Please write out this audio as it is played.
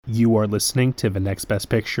You are listening to the Next Best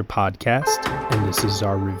Picture podcast, and this is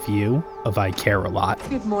our review of I Care a Lot.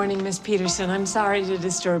 Good morning, Miss Peterson. I'm sorry to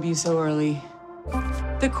disturb you so early.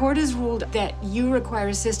 The court has ruled that you require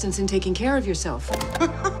assistance in taking care of yourself.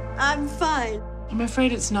 I'm fine. I'm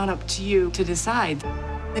afraid it's not up to you to decide.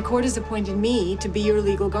 The court has appointed me to be your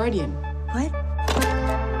legal guardian. What?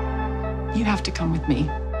 You have to come with me.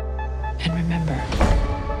 And remember,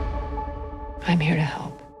 I'm here to help.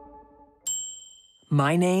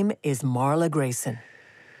 My name is Marla Grayson.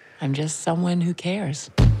 I'm just someone who cares.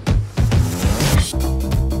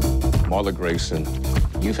 Marla Grayson,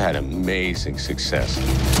 you've had amazing success.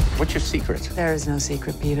 What's your secret? There is no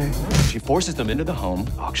secret, Peter. She forces them into the home,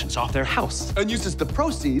 auctions off their house, and uses the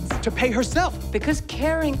proceeds to pay herself. Because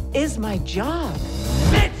caring is my job.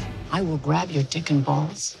 I will grab your dick and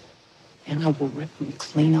balls, and I will rip them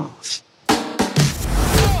clean off.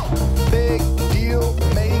 Big deal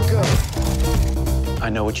maker. I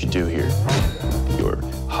know what you do here. Your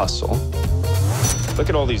hustle. Look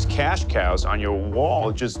at all these cash cows on your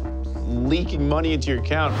wall just leaking money into your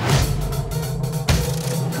account.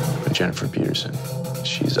 But Jennifer Peterson,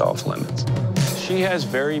 she's off limits. She has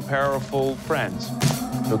very powerful friends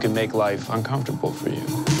who can make life uncomfortable for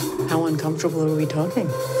you. How uncomfortable are we talking?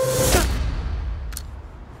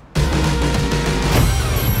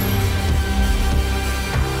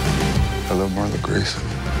 Hello, Marla Grayson.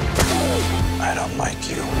 I don't like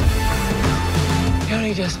you. You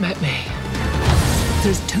only just met me.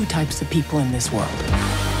 There's two types of people in this world.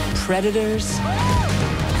 Predators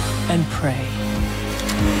and prey.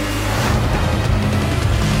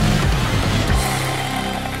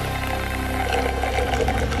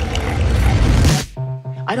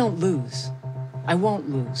 I don't lose. I won't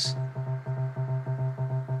lose.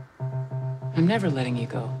 I'm never letting you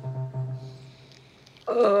go.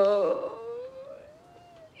 Oh,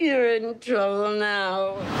 you're in trouble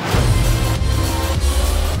now.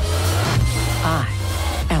 I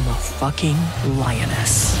am a fucking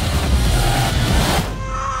lioness.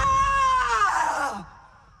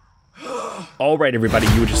 All right, everybody,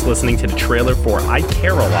 you were just listening to the trailer for I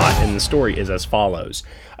Care a Lot, and the story is as follows.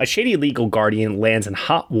 A shady legal guardian lands in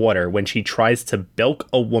hot water when she tries to bilk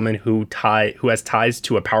a woman who has ties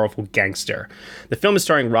to a powerful gangster. The film is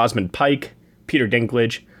starring Rosamund Pike, Peter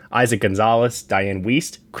Dinklage, Isaac Gonzalez, Diane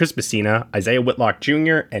Wiest, Chris Messina, Isaiah Whitlock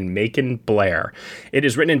Jr., and Macon Blair. It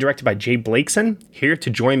is written and directed by Jay Blakeson. Here to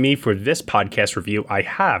join me for this podcast review, I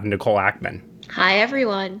have Nicole Ackman. Hi,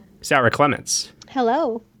 everyone. Sarah Clements.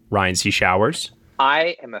 Hello. Ryan C. Showers.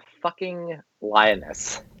 I am a fucking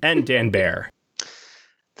lioness. And Dan Baer.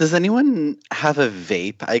 Does anyone have a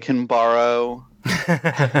vape I can borrow?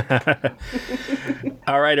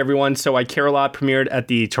 All right, everyone. So I Care a Lot premiered at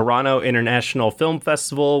the Toronto International Film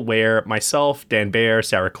Festival, where myself, Dan Baer,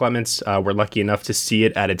 Sarah Clements were lucky enough to see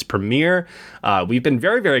it at its premiere. We've been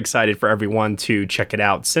very, very excited for everyone to check it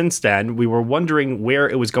out since then. We were wondering where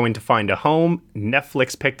it was going to find a home.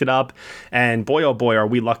 Netflix picked it up, and boy, oh boy, are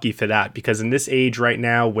we lucky for that, because in this age right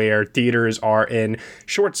now where theaters are in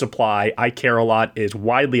short supply, I Care a Lot is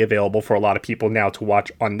widely available for a lot of people now to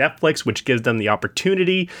watch on Netflix, which gives them the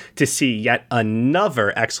opportunity to see yet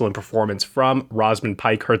another excellent performance from Rosamund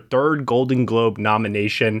Pike, her third Golden Globe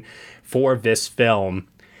nomination for this film.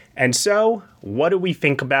 And so, what do we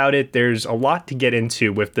think about it? There's a lot to get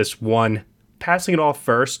into with this one. Passing it off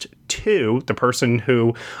first to the person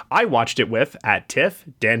who I watched it with at TIFF,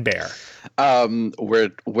 Dan Baer.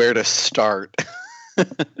 Where to start?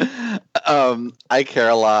 I Care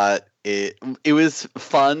a Lot. It was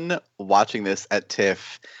fun watching this at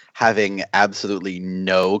TIFF, having absolutely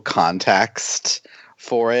no context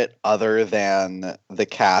for it other than the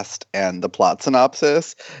cast and the plot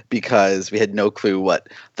synopsis, because we had no clue what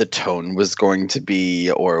the tone was going to be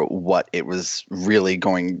or what it was really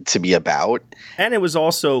going to be about. And it was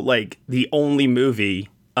also like the only movie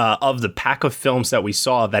of the pack of films that we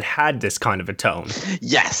saw that had this kind of a tone.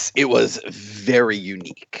 Yes, it was very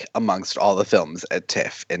unique amongst all the films at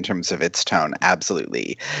TIFF in terms of its tone.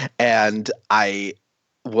 Absolutely. And I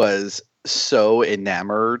was so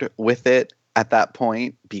enamored with it at that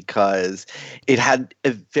point because it had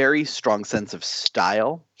a very strong sense of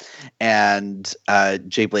style, and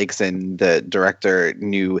Jay Blakeson, the director,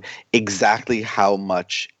 knew exactly how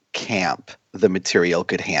much camp the material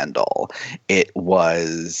could handle. It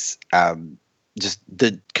was just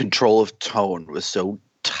the control of tone was so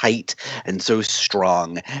tight and so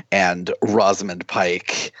strong, and Rosamund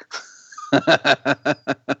Pike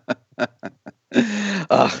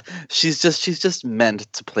she's just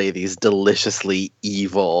meant to play these deliciously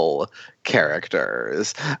evil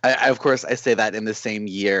characters. Of course, I say that in the same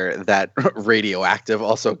year that Radioactive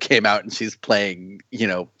also came out, and she's playing,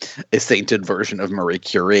 a sainted version of Marie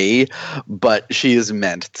Curie, but she is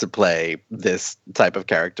meant to play this type of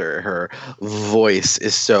character. Her voice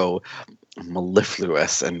is so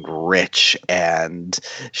mellifluous and rich, and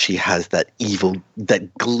she has that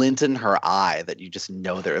glint in her eye that you just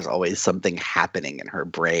know there is always something happening in her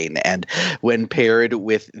brain. And when paired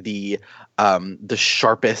with the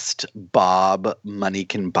sharpest bob money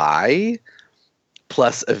can buy,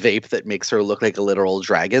 plus a vape that makes her look like a literal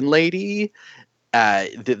dragon lady,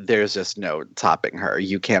 there's just no topping her.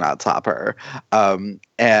 You cannot top her.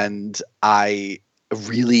 And I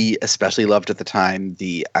really especially loved at the time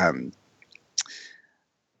the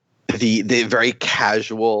very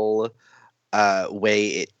casual way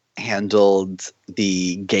it handled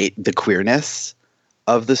the queerness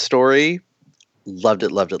of the story. Loved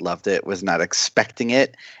it. Was not expecting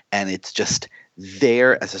it, and it's just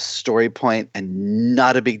there as a story point, and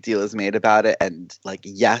not a big deal is made about it. And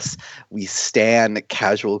yes, we stan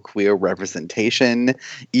casual queer representation,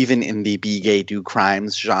 even in the be gay do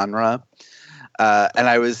crimes genre. And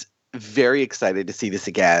I was very excited to see this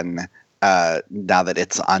again. Now that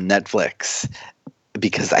it's on Netflix,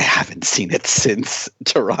 because I haven't seen it since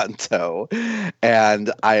Toronto.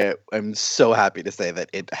 And I am so happy to say that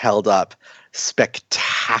it held up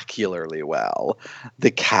spectacularly well.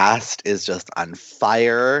 The cast is just on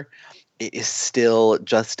fire. It is still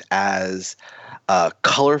just as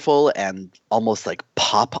colorful and almost like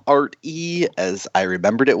pop art-y as I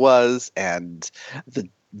remembered it was. And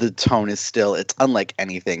the tone is still, it's unlike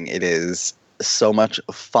anything. It is so much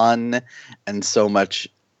fun and so much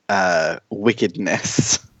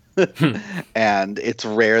wickedness. And it's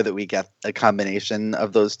rare that we get a combination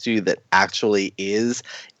of those two that actually is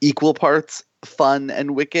equal parts fun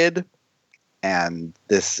and wicked. And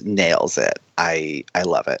this nails it. I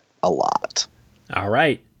love it a lot. All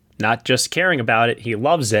right. Not just caring about it, he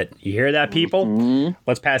loves it. You hear that, people? Mm-hmm.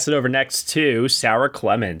 Let's pass it over next to Sarah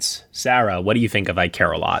Clements. Sarah, what do you think of I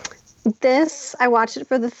Care a Lot? I watched it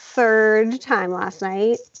for the third time last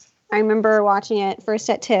night. I remember watching it first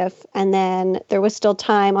at TIFF, and then there was still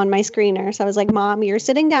time on my screener. So I was like, Mom, you're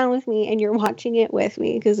sitting down with me and you're watching it with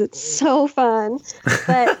me because it's so fun.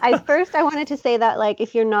 But I wanted to say that,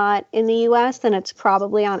 if you're not in the US, then it's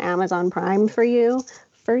probably on Amazon Prime for you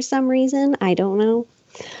for some reason. I don't know.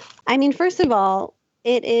 I mean, first of all,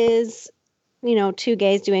 it is, two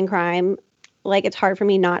gays doing crime. It's hard for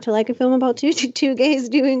me not to like a film about two gays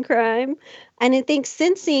doing crime. And I think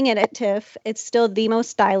since seeing it at TIFF, it's still the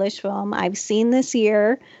most stylish film I've seen this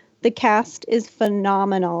year. The cast is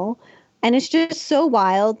phenomenal. And it's just so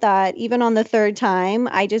wild that even on the third time,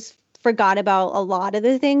 I just forgot about a lot of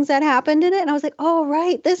the things that happened in it. And I was like, oh,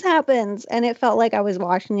 right, this happens. And it felt like I was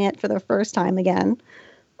watching it for the first time again.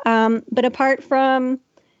 But apart from,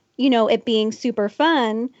 it being super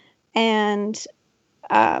fun, and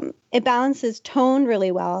it balances tone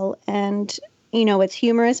really well, and it's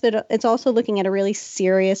humorous, but it's also looking at a really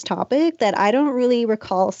serious topic that I don't really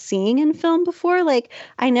recall seeing in film before.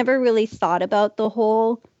 I never really thought about the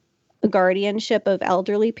whole guardianship of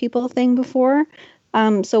elderly people thing before.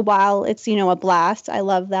 So while it's, a blast, I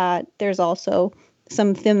love that there's also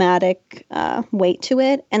some thematic weight to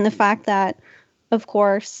it. And the fact that, of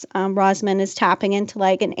course, Rosamund is tapping into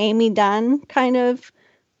an Amy Dunn kind of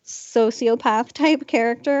sociopath type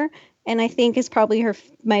character, and I think is probably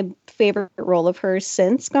my favorite role of hers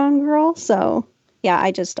since Gone Girl. So yeah,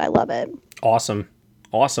 I love it. Awesome.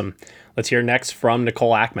 Let's hear next from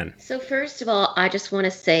Nicole Ackman. So first of all, I just want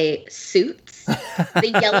to say Suits.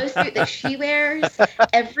 The yellow suit that she wears,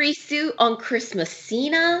 every suit on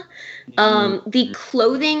Christmasina, the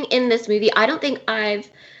clothing in this movie. I don't think I've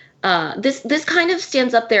this kind of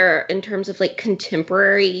stands up there in terms of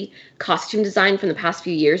contemporary costume design from the past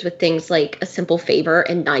few years with things like A Simple Favor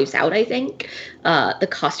and Knives Out. I think the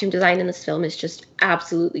costume design in this film is just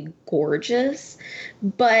absolutely gorgeous.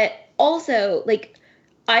 But also,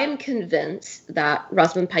 I am convinced that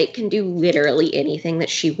Rosamund Pike can do literally anything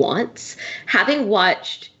that she wants. Having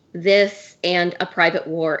watched this and A Private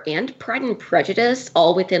War and Pride and Prejudice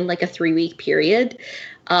all within a 3-week period,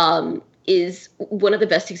 is one of the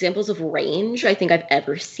best examples of range I think I've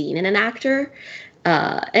ever seen in an actor.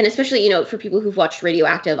 And especially, for people who've watched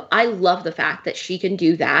Radioactive, I love the fact that she can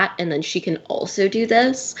do that and then she can also do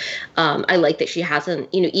this. I like that she hasn't,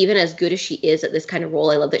 even as good as she is at this kind of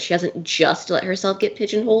role, I love that she hasn't just let herself get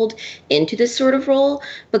pigeonholed into this sort of role.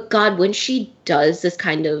 But God, when she does this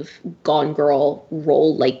kind of Gone Girl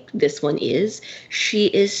role like this one is, she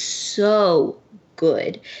is so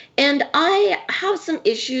good. And I have some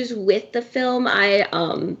issues with the film.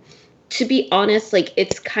 To be honest, like,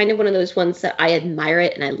 it's kind of one of those ones that I admire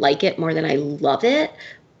it and I like it more than I love it.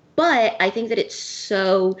 But I think that it's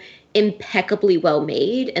so impeccably well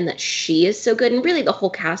made and that she is so good and really the whole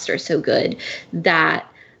cast are so good that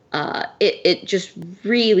it just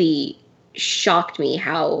really shocked me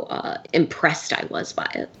how impressed I was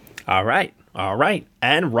by it. All right.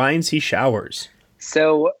 And Ryan C. Showers.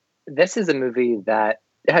 So this is a movie that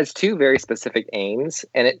has two very specific aims,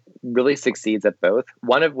 and it really succeeds at both.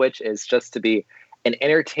 One of which is just to be an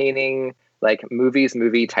entertaining, like,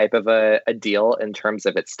 movie type of a deal in terms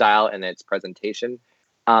of its style and its presentation.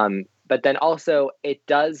 But then also it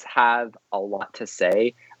does have a lot to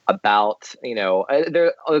say about,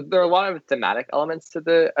 there are a lot of thematic elements to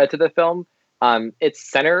the film.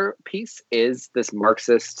 Its centerpiece is this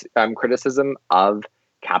Marxist criticism of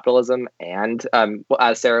capitalism and,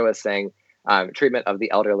 as Sarah was saying, treatment of the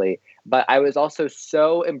elderly. But I was also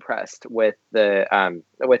so impressed with the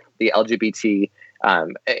LGBT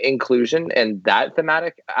inclusion and that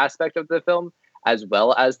thematic aspect of the film, as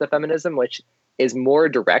well as the feminism, which is more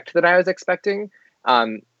direct than I was expecting.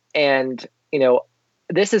 And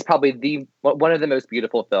this is probably one of the most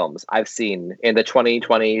beautiful films I've seen in the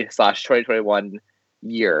 2020/2021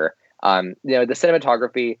 year. The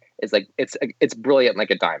cinematography is like, it's brilliant, like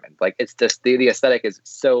a diamond. Like, it's just the aesthetic is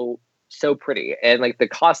so pretty, and like the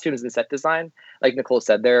costumes and set design, like Nicole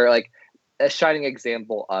said, they're like a shining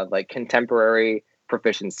example of like contemporary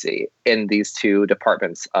proficiency in these two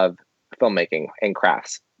departments of filmmaking and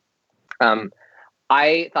crafts.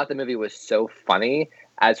 I thought the movie was so funny,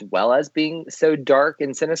 as well as being so dark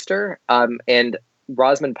and sinister. And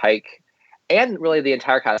Rosamund Pike, and really the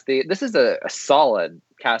entire cast, this is a solid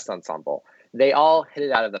cast ensemble. They all hit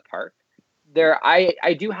it out of the park.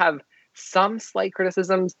 I do have some slight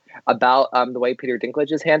criticisms about the way Peter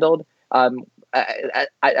Dinklage is handled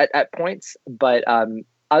at points, but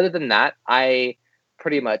other than that, I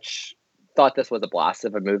pretty much thought this was a blast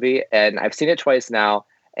of a movie, and I've seen it twice now,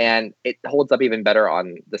 and it holds up even better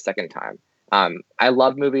on the second time. I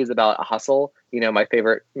love movies about a hustle. My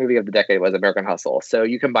favorite movie of the decade was American Hustle. So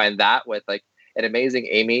you combine that with like an amazing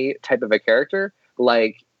Amy type of a character,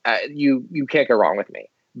 like you can't go wrong with me.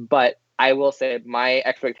 But I will say my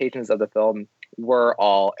expectations of the film were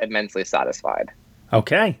all immensely satisfied.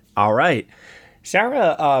 Okay. All right.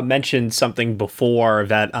 Sarah mentioned something before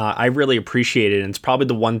that I really appreciated, and it's probably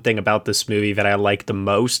the one thing about this movie that I like the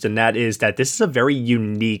most, and that is that this is a very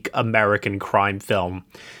unique American crime film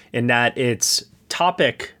in that its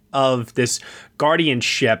topic of this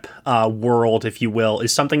guardianship world, if you will,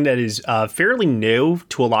 is something that is fairly new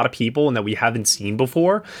to a lot of people and that we haven't seen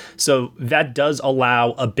before. So that does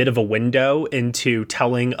allow a bit of a window into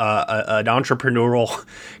telling an entrepreneurial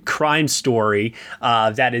crime story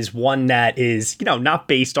that is one that is, not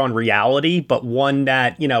based on reality, but one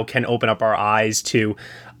that, can open up our eyes to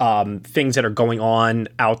things that are going on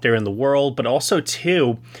out there in the world. But also,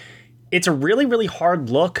 too, it's a really, really hard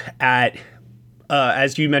look at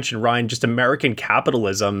as you mentioned, Ryan, just American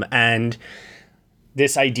capitalism and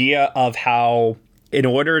this idea of how in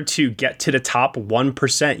order to get to the top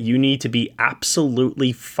 1%, you need to be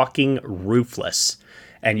absolutely fucking ruthless.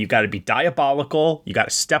 And you got to be diabolical. You got to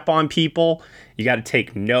step on people. You got to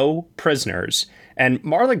take no prisoners. And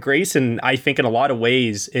Marla Grayson, I think in a lot of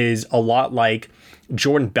ways, is a lot like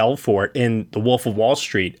Jordan Belfort in The Wolf of Wall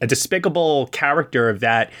Street, a despicable character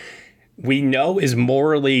that we know is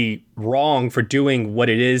morally wrong for doing what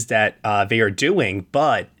it is that they are doing,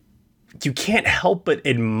 but you can't help but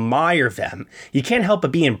admire them. You can't help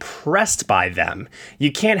but be impressed by them.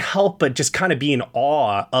 You can't help but just kind of be in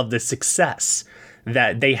awe of the success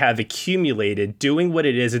that they have accumulated doing what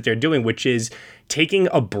it is that they're doing, which is taking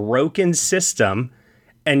a broken system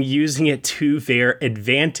and using it to their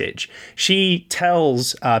advantage. She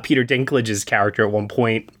tells Peter Dinklage's character at one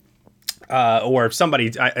point, or somebody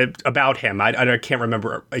about him. I can't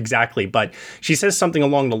remember exactly, but she says something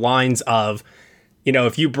along the lines of,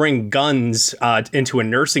 if you bring guns into a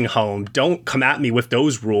nursing home, don't come at me with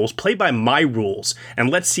those rules. Play by my rules, and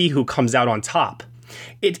let's see who comes out on top.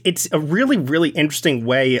 It's a really, really interesting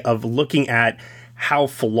way of looking at how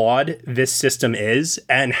flawed this system is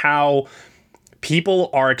and how people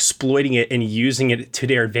are exploiting it and using it to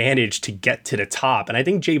their advantage to get to the top. And I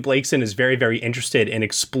think Jay Blakeson is very, very interested in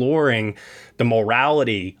exploring the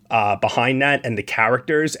morality behind that and the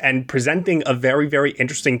characters and presenting a very, very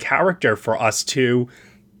interesting character for us to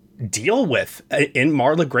deal with in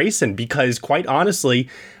Marla Grayson, because quite honestly,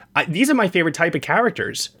 these are my favorite type of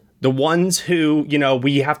characters. the ones who,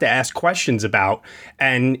 we have to ask questions about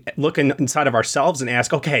and look inside of ourselves and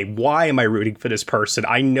ask, okay, why am I rooting for this person?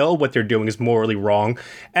 I know what they're doing is morally wrong.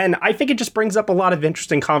 And I think it just brings up a lot of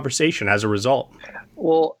interesting conversation as a result.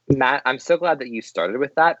 Well, Matt, I'm so glad that you started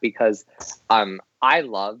with that because I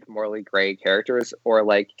love morally gray characters, or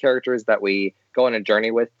like characters that we go on a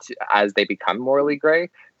journey with as they become morally gray.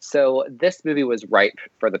 So this movie was ripe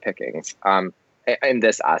for the pickings in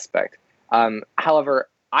this aspect. However,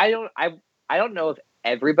 I don't know if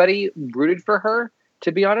everybody rooted for her,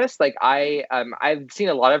 to be honest. Like I've seen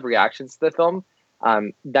a lot of reactions to the film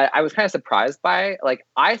that I was kind of surprised by. Like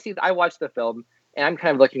I watched the film and I'm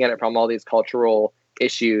kind of looking at it from all these cultural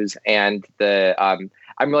issues and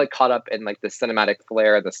I'm really caught up in like the cinematic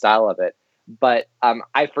flair and the style of it. But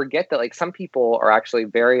I forget that like some people are actually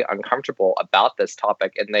very uncomfortable about this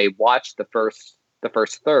topic, and they watch the first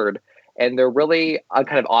third, and they're really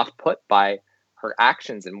kind of off put by her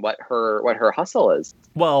actions and what her hustle is.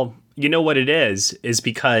 Well, you know what it is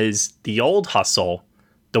because the old hustle,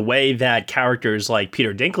 the way that characters like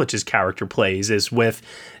Peter Dinklage's character plays, is with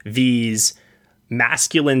these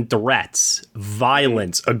masculine threats,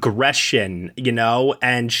 violence, aggression,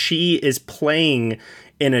 and she is playing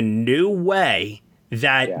in a new way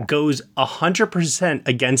that goes 100%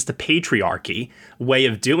 against the patriarchy way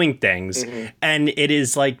of doing things. Mm-hmm. And it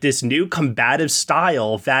is like this new combative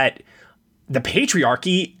style that the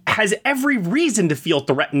patriarchy has every reason to feel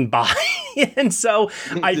threatened by. And so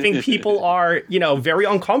I think people are, very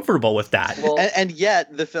uncomfortable with that. Well, and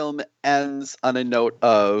yet the film ends on a note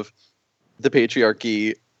of the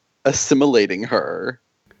patriarchy assimilating her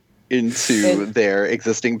into their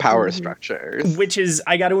existing power structures. Which is,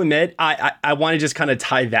 I got to admit, I want to just kind of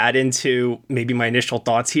tie that into maybe my initial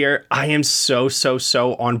thoughts here. I am so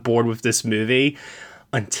on board with this movie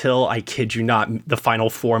until, I kid you not, the final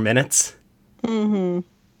 4 minutes. Mm-hmm.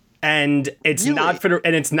 And it's really?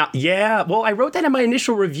 Well, I wrote that in my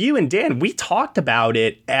initial review, and Dan, we talked about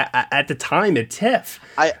it at the time at TIFF.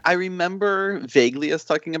 I remember vaguely us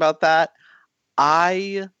talking about that.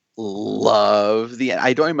 I love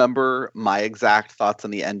I don't remember my exact thoughts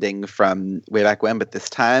on the ending from way back when, but this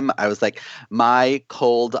time I was like, my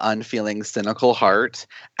cold, unfeeling, cynical heart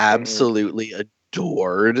absolutely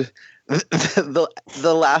adored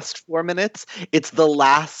the last 4 minutes. It's the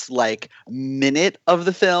last minute of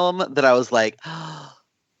the film that I was like,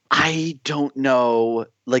 I don't know,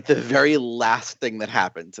 the very last thing that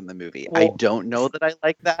happens in the movie. Well, I don't know that I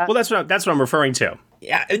like that. Well, that's what I'm referring to.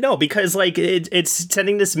 Yeah, no, because it's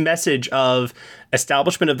sending this message of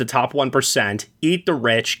establishment of the top 1%, eat the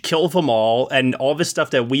rich, kill them all, and all this stuff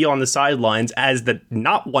that we on the sidelines as the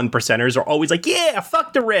not 1%ers are always like, yeah,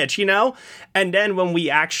 fuck the rich, And then when we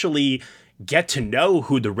actually get to know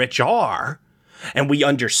who the rich are, and we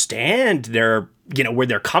understand their, where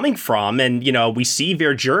they're coming from, and, we see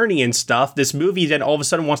their journey and stuff, this movie then all of a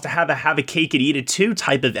sudden wants to have a cake and eat it too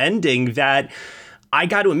type of ending that I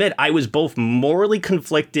got to admit, I was both morally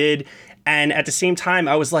conflicted, and at the same time,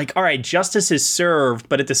 I was like, all right, justice is served,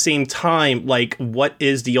 but at the same time, what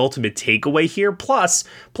is the ultimate takeaway here? Plus,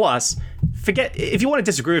 forget, if you want to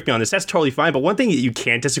disagree with me on this, that's totally fine, but one thing that you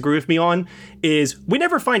can't disagree with me on is we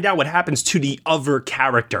never find out what happens to the other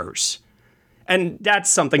characters. And that's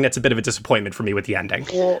something that's a bit of a disappointment for me with the ending.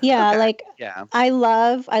 I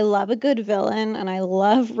love a good villain, and I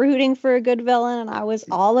love rooting for a good villain, and I was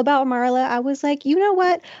all about Marla. I was like, you know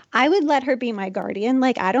what? I would let her be my guardian.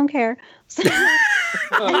 I don't care. So,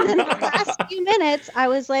 and then the last few minutes, I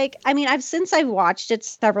was like, since I've watched it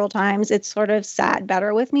several times, it's sort of sat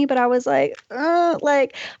better with me, but I was like,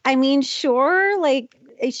 sure,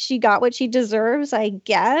 she got what she deserves, I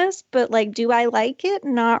guess, but do I like it?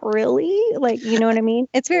 Not really. You know what I mean?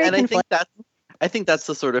 It's very conflicting. I think that's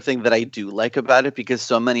the sort of thing that I do like about it, because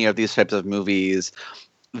so many of these types of movies,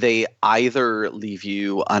 they either leave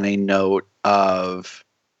you on a note of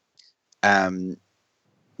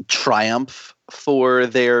triumph for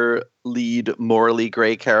their lead morally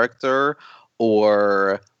gray character,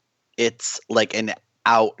 or it's an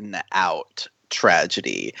out and out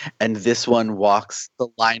tragedy, and this one walks the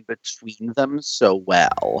line between them so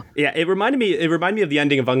well. Yeah, it reminded me of the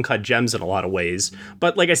ending of Uncut Gems in a lot of ways.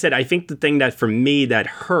 But like I said, I think the thing that for me that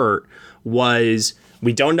hurt was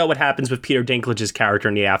we don't know what happens with Peter Dinklage's character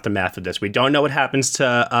in the aftermath of this. We don't know what happens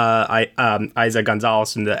to Isa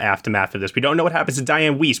Gonzalez in the aftermath of this. We don't know what happens to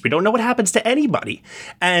Diane Wiest. We don't know what happens to anybody.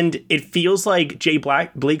 And it feels like Jay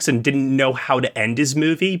Blakeson didn't know how to end his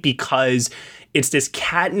movie, because it's this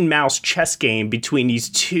cat and mouse chess game between these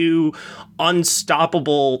two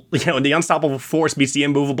unstoppable, the unstoppable force meets the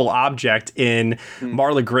immovable object in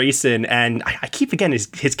Marla Grayson. And I keep forgetting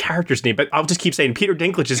his character's name, but I'll just keep saying Peter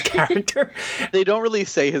Dinklage's character. They don't really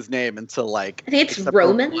say his name until like I think it's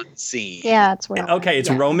Roman. one scene. Yeah, it's Roman. Okay, it's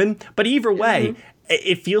Roman. But either way,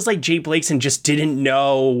 it feels like Jay Blakeson just didn't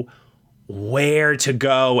know where to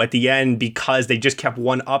go at the end because they just kept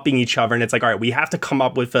one-upping each other. And it's like, all right, we have to come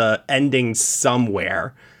up with a ending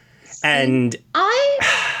somewhere. And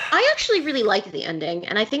I actually really like the ending.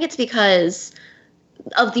 And I think it's because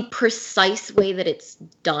of the precise way that it's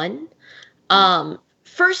done.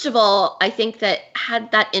 First of all, I think that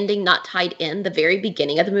had that ending not tied in, the very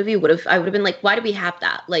beginning of the movie I would have been like, why do we have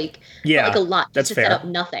that? Like a lot that's to fair. set up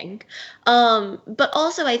nothing. But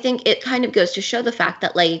also I think it kind of goes to show the fact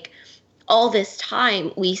that like all this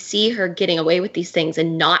time we see her getting away with these things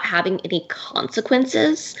and not having any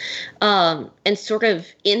consequences. And sort of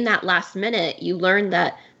in that last minute, you learn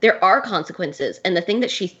that there are consequences. And the thing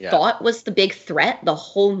that she thought was the big threat the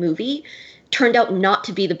whole movie turned out not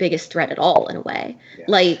to be the biggest threat at all, in a way. Yeah.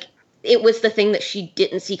 Like, it was the thing that she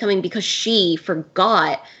didn't see coming because she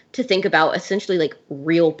forgot to think about essentially like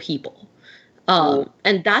real people.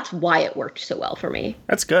 And that's why it worked so well for me.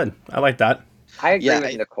 That's good. I like that. I agree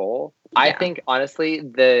with Nicole. I think honestly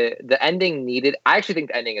the ending needed. I actually think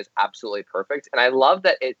the ending is absolutely perfect, and I love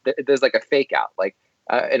that there's like a fake out, like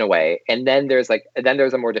in a way, and then there's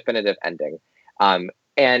a more definitive ending.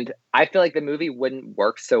 And I feel like the movie wouldn't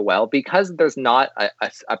work so well because there's not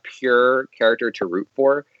a pure character to root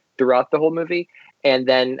for throughout the whole movie. And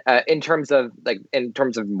then in terms of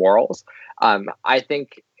morals, I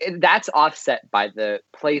think that's offset by the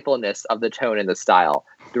playfulness of the tone and the style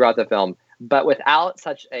throughout the film. But without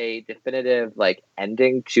such a definitive like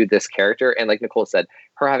ending to this character, and like Nicole said,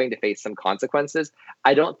 her having to face some consequences,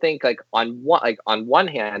 I don't think on one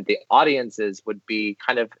hand the audiences would be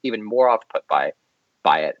kind of even more off put by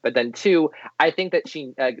it. But then two, I think that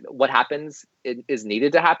what happens is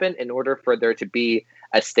needed to happen in order for there to be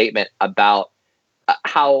a statement about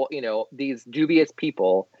how these dubious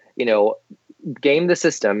people game the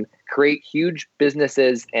system, create huge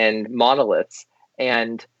businesses and monoliths,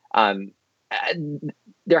 and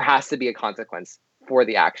there has to be a consequence for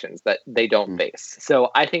the actions that they don't face.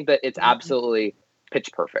 So I think that it's absolutely pitch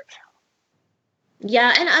perfect.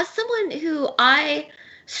 Yeah, and as someone who I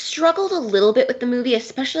struggled a little bit with the movie,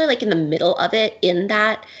 especially like in the middle of it, in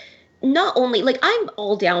that not only like I'm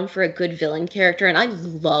all down for a good villain character and I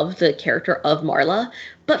love the character of Marla,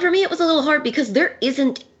 but for me it was a little hard because there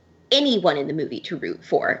isn't anyone in the movie to root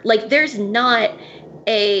for. Like there's not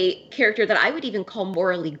a character that I would even call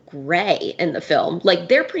morally gray in the film. Like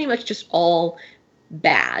they're pretty much just all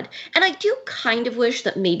bad. And I do kind of wish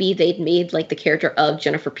that maybe they'd made like the character of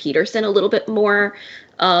Jennifer Peterson a little bit more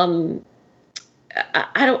I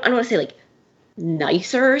don't want to say like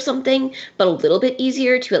nicer or something, but a little bit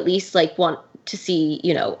easier to at least like want to see,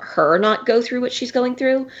 her not go through what she's going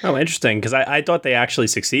through. Oh, interesting. Because I thought they actually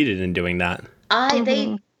succeeded in doing that.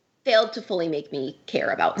 They failed to fully make me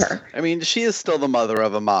care about her. I mean, she is still the mother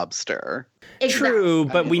of a mobster. Exactly. True,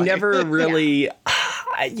 but we never really...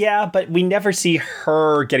 but we never see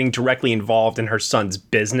her getting directly involved in her son's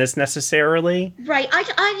business necessarily. Right.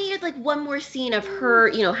 I needed like one more scene of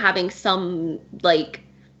her, having some like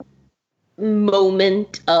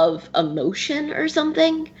moment of emotion or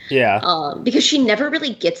something. Yeah. Because she never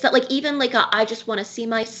really gets that. Like even like a I just want to see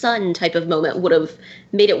my son type of moment would have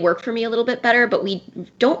made it work for me a little bit better, but we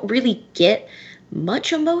don't really get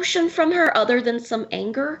much emotion from her other than some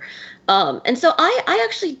anger. And so I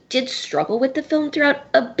actually did struggle with the film throughout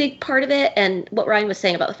a big part of it. And what Ryan was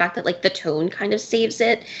saying about the fact that like the tone kind of saves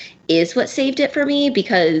it is what saved it for me,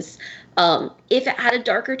 because if it had a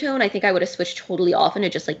darker tone, I think I would have switched totally off into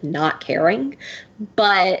just like not caring.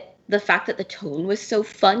 But the fact that the tone was so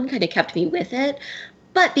fun kind of kept me with it.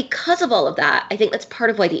 But because of all of that, I think that's part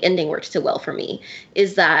of why the ending worked so well for me,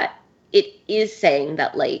 is that it is saying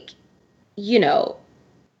that like, in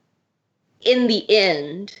the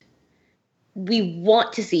end, we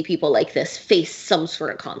want to see people like this face some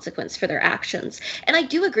sort of consequence for their actions. And I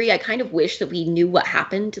do agree. I kind of wish that we knew what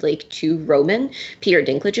happened like to Roman, Peter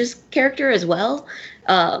Dinklage's character as well.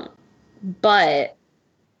 But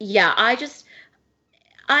yeah, and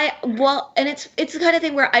it's the kind of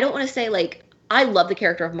thing where I don't want to say like, I love the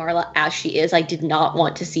character of Marla as she is. I did not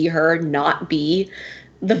want to see her not be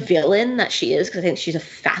the villain that she is, because I think she's a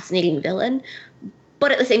fascinating villain.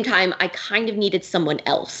 But at the same time, I kind of needed someone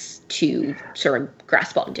else to sort of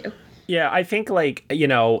grasp onto. Yeah, I think like,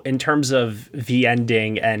 in terms of the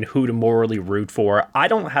ending and who to morally root for, I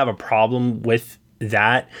don't have a problem with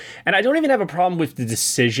that. And I don't even have a problem with the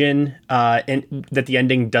decision and that the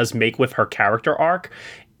ending does make with her character arc.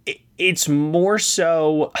 It's more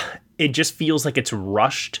so, it just feels like it's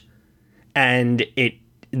rushed, and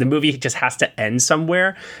the movie just has to end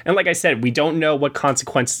somewhere. And like I said, we don't know what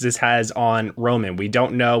consequences this has on Roman. We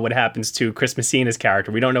don't know what happens to Chris Messina's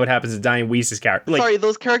character. We don't know what happens to Diane Weiss's character. Sorry,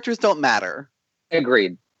 those characters don't matter.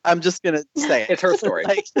 Agreed. I'm just going to say it. It's her story.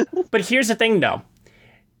 But here's the thing, though.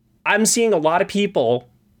 I'm seeing a lot of people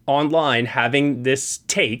online having this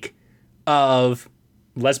take of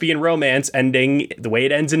lesbian romance ending the way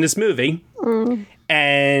it ends in this movie.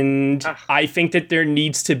 And I think that there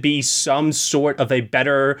needs to be some sort of a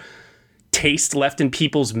better taste left in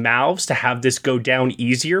people's mouths to have this go down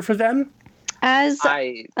easier for them. As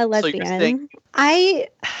a lesbian, I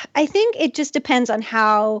think it just depends on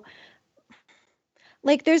how,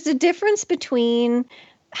 like, there's a difference between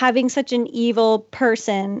having such an evil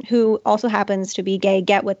person who also happens to be gay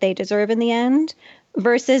get what they deserve in the end,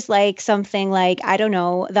 versus like something like, I don't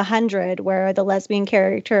know, The 100, where the lesbian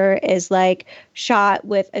character is like shot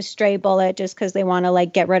with a stray bullet just because they want to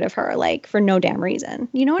like get rid of her, like for no damn reason.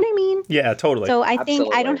 You know what I mean? Yeah, totally. So I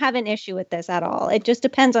think I don't have an issue with this at all. It just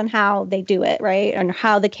depends on how they do it, right? And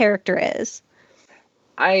how the character is.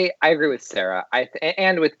 I agree with Sarah.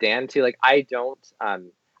 And with Dan too. Like I don't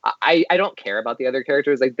care about the other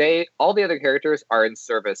characters. Like all the other characters are in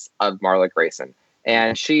service of Marla Grayson,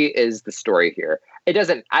 and she is the story here. It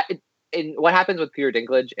doesn't. What happens with Peter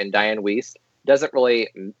Dinklage and Diane Weiss doesn't really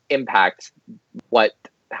impact what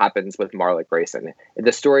happens with Marla Grayson.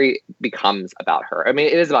 The story becomes about her. I mean,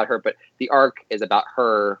 it is about her, but the arc is about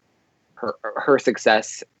her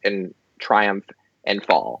success and triumph and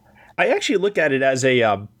fall. I actually look at it as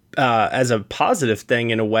a positive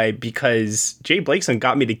thing in a way, because Jay Blakeson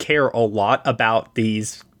got me to care a lot about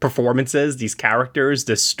these performances, these characters,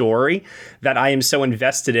 this story, that I am so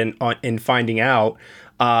invested in finding out,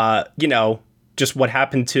 just what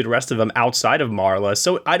happened to the rest of them outside of Marla.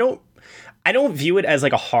 So I don't view it as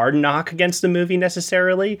like a hard knock against the movie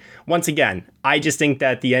necessarily. Once again, I just think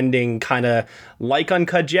that the ending kind of, like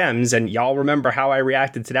Uncut Gems, and y'all remember how I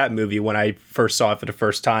reacted to that movie when I first saw it for the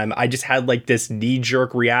first time. I just had like this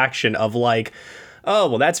knee-jerk reaction of like, oh,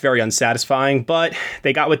 well, that's very unsatisfying, but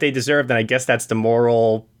they got what they deserved, and I guess that's the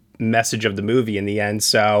moral message of the movie in the end.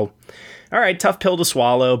 So, all right, tough pill to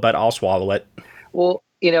swallow, but I'll swallow it. Well,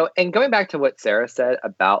 and going back to what Sarah said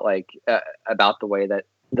about about the way that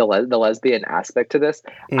the lesbian aspect to this,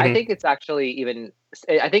 I think it's actually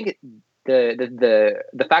I think the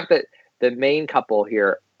fact that the main couple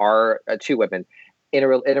here are two women in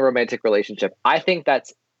a romantic relationship, I think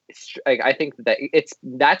that's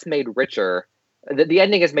made richer. The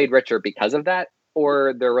ending is made richer because of that,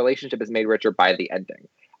 or their relationship is made richer by the ending.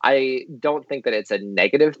 I don't think that it's a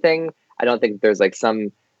negative thing. I don't think there's like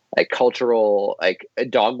some like cultural like a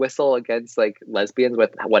dog whistle against like lesbians with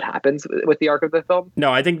what happens with the arc of the film.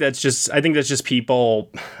 No, I think that's just people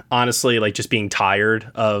honestly like just being tired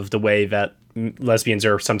of the way that lesbians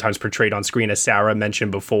are sometimes portrayed on screen, as Sarah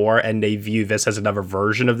mentioned before, and they view this as another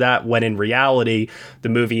version of that, when in reality the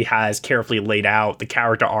movie has carefully laid out the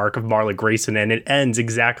character arc of Marla Grayson, and it ends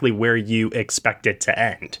exactly where you expect it to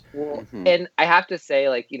end. And I have to say,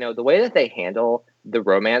 like, the way that they handle the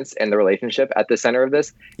romance and the relationship at the center of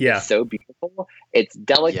this is so beautiful. It's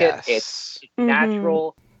delicate. Yes. It's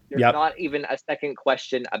natural. There's not even a second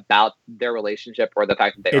question about their relationship or the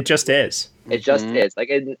fact that it just is. It just is. Like,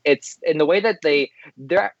 it's in the way that the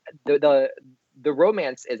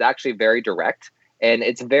romance is actually very direct, and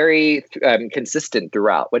it's very consistent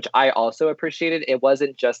throughout, which I also appreciated. It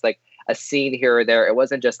wasn't just like a scene here or there. It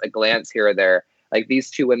wasn't just a glance here or there. Like,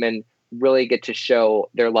 these two women really get to show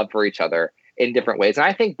their love for each other in different ways. And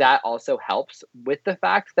I think that also helps with the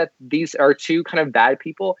fact that these are two kind of bad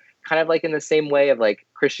people, kind of like in the same way of like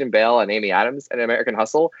Christian Bale and Amy Adams and American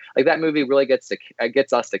Hustle. Like, that movie really gets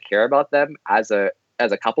us to care about them as a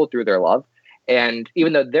couple through their love. And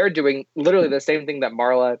even though they're doing literally the same thing that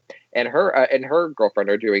Marla and her girlfriend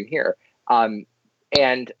are doing here.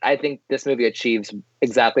 And I think this movie achieves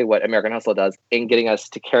exactly what American Hustle does in getting us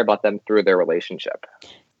to care about them through their relationship.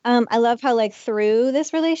 I love how, like, through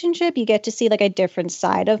this relationship, you get to see like a different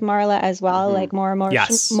side of Marla as well, like more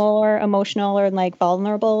emotional or like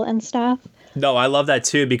vulnerable and stuff. No, I love that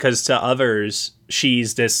too, because to others,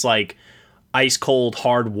 she's this like ice cold,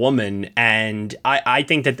 hard woman, and I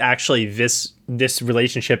think that actually this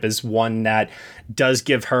relationship is one that does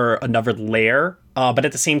give her another layer. But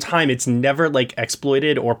at the same time, it's never like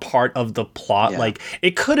exploited or part of the plot. Like,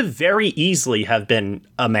 it could have very easily have been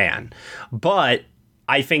a man, but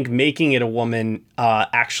I think making it a woman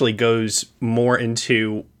actually goes more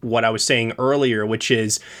into what I was saying earlier, which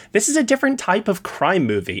is this is a different type of crime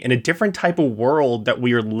movie and a different type of world that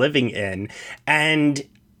we are living in. And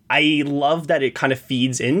I love that it kind of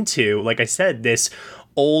feeds into, like I said, this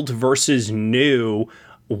old versus new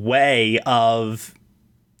way of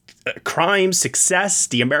crime, success,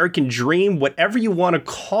 the American dream, whatever you want to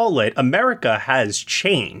call it. America has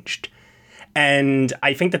changed. And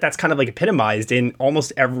I think that that's kind of like epitomized in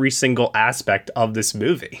almost every single aspect of this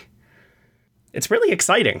movie. It's really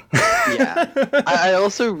exciting. Yeah. I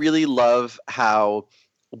also really love how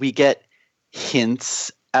we get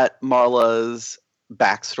hints at Marla's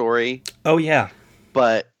backstory. Oh, yeah.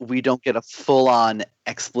 But we don't get a full-on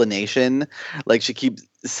explanation. Like, she keeps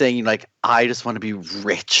saying, like, I just want to be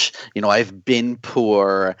rich. You know, I've been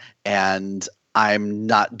poor and I'm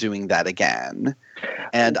not doing that again.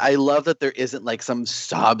 And I love that there isn't like some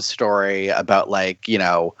sob story about like, you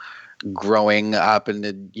know, growing up in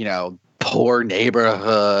a, you know, poor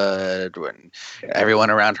neighborhood when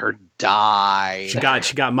everyone around her died.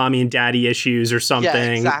 She got mommy and daddy issues or something.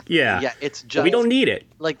 Yeah, exactly. Yeah. It's just, we don't need it.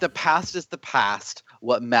 Like, the past is the past.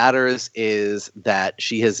 What matters is that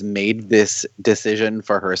she has made this decision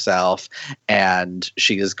for herself and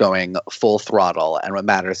she is going full throttle. And what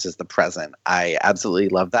matters is the present. I absolutely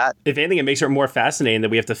love that. If anything, it makes it more fascinating that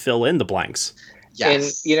we have to fill in the blanks.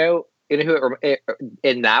 Yes. And, you know who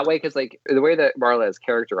in that way, because like the way that Marla is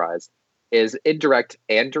characterized is indirect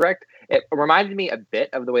and direct. It reminded me a bit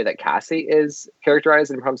of the way that Cassie is characterized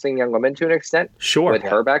in Promising Young Woman to an extent. Sure. With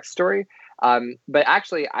her backstory. But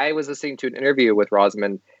actually, I was listening to an interview with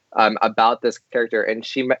Rosamund about this character, and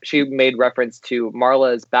she made reference to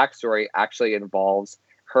Marla's backstory actually involves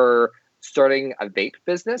her starting a vape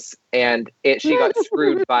business, and she got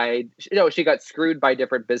screwed by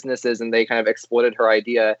different businesses, and they kind of exploited her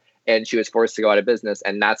idea, and she was forced to go out of business,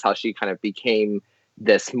 and that's how she kind of became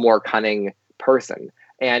this more cunning person.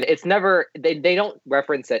 And it's never they don't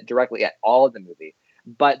reference it directly at all in the movie.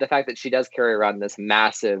 But the fact that she does carry around this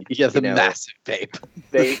massive, massive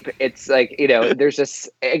vape, it's like, you know, there's just,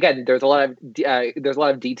 again, there's a lot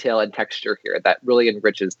of detail and texture here that really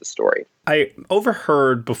enriches the story. I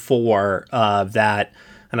overheard before that,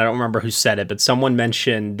 and I don't remember who said it, but someone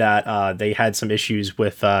mentioned that they had some issues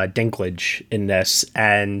with Dinklage in this,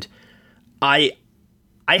 and I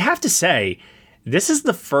have to say, this is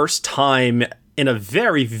the first time in a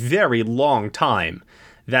very, very long time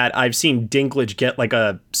that I've seen Dinklage get like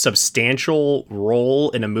a substantial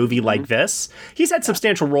role in a movie like this. He's had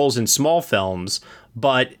substantial roles in small films,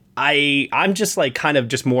 but I'm just like kind of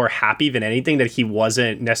just more happy than anything that he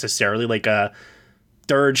wasn't necessarily like a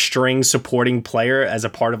third string supporting player as a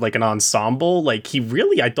part of like an ensemble. Like, he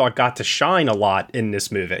really, I thought, got to shine a lot in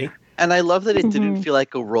this movie. And I love that it didn't feel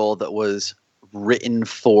like a role that was written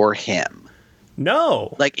for him.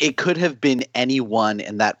 No. Like, it could have been anyone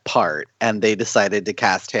in that part, and they decided to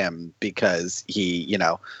cast him because he, you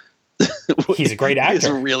know, he's a great actor. He's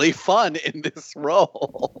really fun in this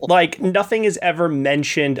role. Like, nothing is ever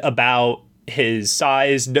mentioned about his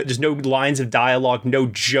size. There's no lines of dialogue, no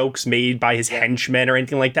jokes made by his henchmen or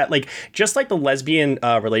anything like that. Like, just like the lesbian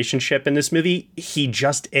relationship in this movie, he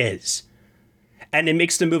just is. And it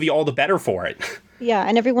makes the movie all the better for it. Yeah,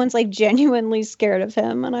 and everyone's like genuinely scared of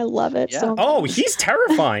him, and I love it so much. Oh, he's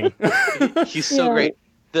terrifying. He's so great.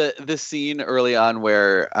 The scene early on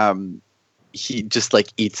where he just like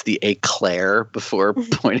eats the eclair before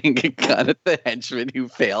pointing a gun at the henchman who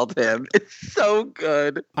failed him. It's so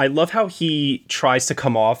good. I love how he tries to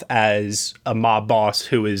come off as a mob boss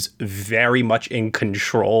who is very much in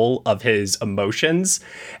control of his emotions.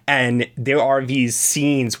 And there are these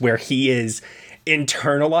scenes where he is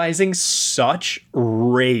internalizing such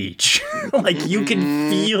rage. Like, you can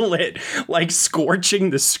feel it like scorching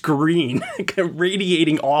the screen,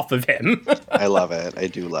 radiating off of him. I love it. I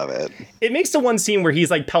do love it. It makes the one scene where he's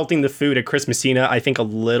like pelting the food at Chris Messina, I think, a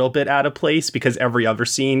little bit out of place, because every other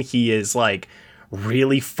scene he is like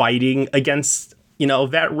really fighting against, you know,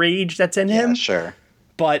 that rage that's in him. Sure.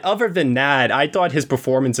 But other than that, I thought his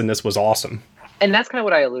performance in this was awesome. And that's kind of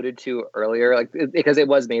what I alluded to earlier, like, because it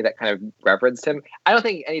was me that kind of referenced him. I don't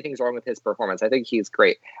think anything's wrong with his performance. I think he's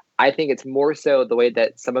great. I think it's more so the way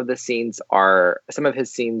that some of his scenes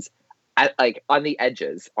like on the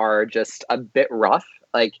edges are just a bit rough.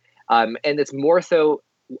 Like, and it's more so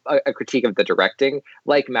a critique of the directing.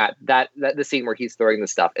 Like Matt, that the scene where he's throwing the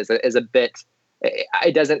stuff is a bit.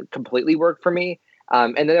 It doesn't completely work for me.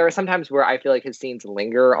 And then there are some times where I feel like his scenes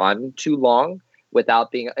linger on too long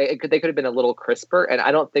without being. They could have been a little crisper, and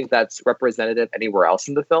I don't think that's representative anywhere else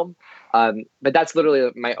in the film. But that's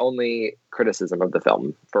literally my only criticism of the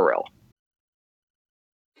film, for real.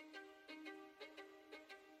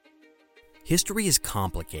 History is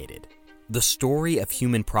complicated. The story of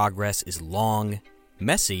human progress is long,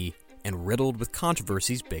 messy, and riddled with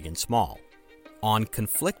controversies big and small. On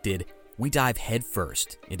Conflicted, we dive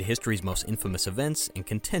headfirst into history's most infamous events and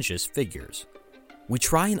contentious figures. We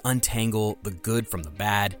try and untangle the good from the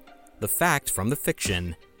bad, the fact from the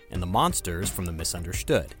fiction, and the monsters from the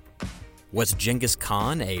misunderstood. Was Genghis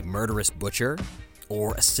Khan a murderous butcher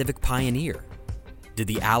or a civic pioneer? Did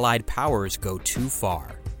the Allied powers go too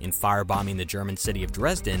far in firebombing the German city of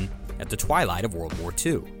Dresden at the twilight of World War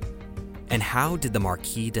II? And how did the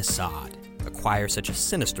Marquis de Sade acquire such a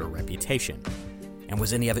sinister reputation? And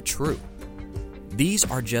was any of it true? These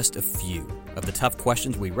are just a few of the tough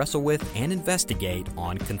questions we wrestle with and investigate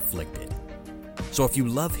on Conflicted. So if you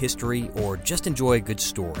love history or just enjoy a good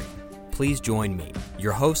story, please join me,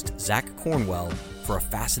 your host, Zach Cornwell, for a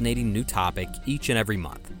fascinating new topic each and every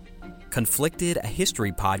month. Conflicted, a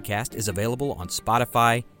history podcast, is available on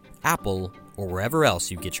Spotify, Apple, or wherever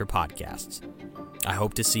else you get your podcasts. I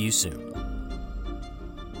hope to see you soon.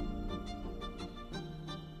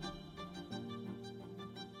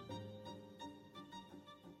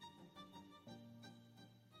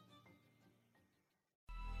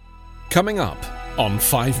 Coming up on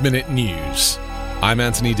 5 Minute News, I'm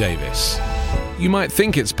Anthony Davis. You might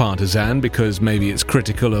think it's partisan because maybe it's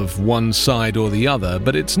critical of one side or the other,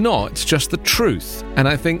 but it's not, it's just the truth. And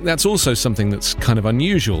I think that's also something that's kind of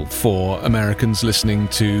unusual for Americans listening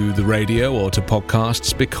to the radio or to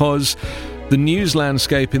podcasts, because the news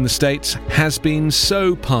landscape in the States has been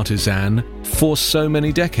so partisan for so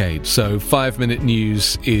many decades. So 5 Minute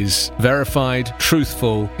News is verified,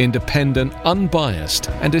 truthful, independent, unbiased,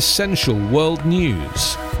 and essential world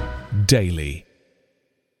news daily.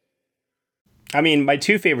 I mean, my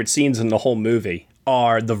two favorite scenes in the whole movie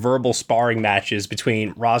are the verbal sparring matches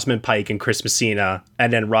between Rosamund Pike and Chris Messina,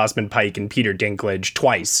 and then Rosamund Pike and Peter Dinklage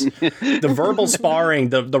twice. The verbal sparring,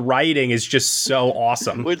 the writing is just so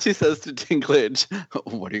awesome. When she says to Dinklage,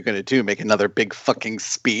 "What are you going to do? Make another big fucking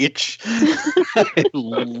speech?" I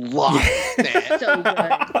lost it. So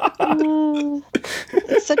good.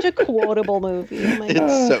 It's such a quotable movie. Oh my God.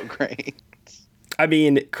 It's so great. I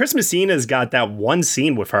mean, Chris Messina's got that one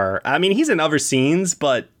scene with her. I mean, he's in other scenes,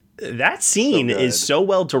 but that scene is so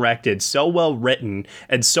well directed, so well written,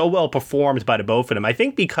 and so well performed by the both of them. I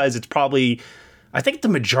think because it's probably, I think the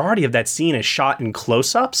majority of that scene is shot in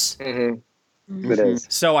close-ups. Mm-hmm. It is.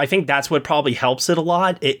 So I think that's what probably helps it a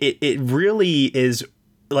lot. It really is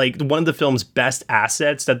like one of the film's best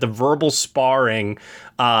assets, that the verbal sparring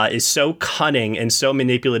is so cunning and so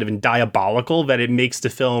manipulative and diabolical that it makes the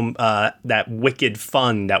film that wicked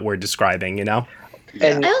fun that we're describing, you know?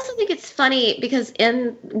 And I also think it's funny because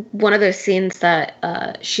in one of those scenes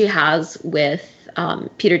that she has with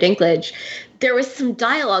Peter Dinklage, there was some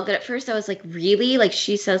dialogue that at first I was like, really? Like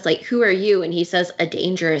she says, like, "Who are you?" And he says, "A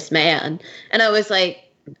dangerous man." And I was like,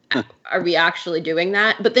 are we actually doing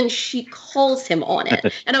that? But then she calls him on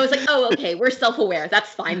it. And I was like, oh, okay, we're self-aware.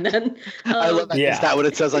 That's fine then. I love that. Yeah. Is that what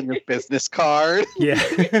it says on your business card? Yeah.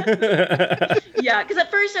 Yeah, because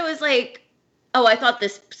at first I was like, oh, I thought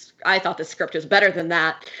this script was better than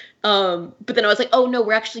that. But then I was like, oh no,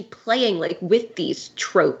 we're actually playing like with these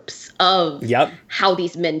tropes of how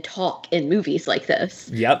these men talk in movies like this.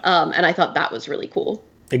 Yep. And I thought that was really cool.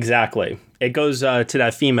 Exactly. It goes to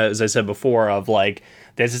that theme, as I said before, of like,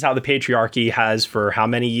 this is how the patriarchy has for how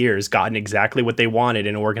many years gotten exactly what they wanted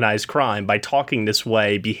in organized crime by talking this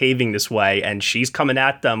way, behaving this way. And she's coming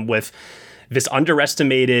at them with this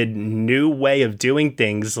underestimated new way of doing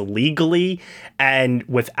things legally and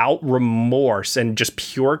without remorse and just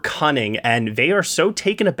pure cunning. And they are so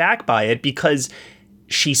taken aback by it because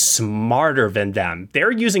she's smarter than them.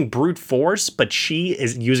 They're using brute force, but she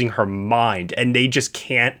is using her mind, and they just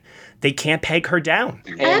can't peg her down.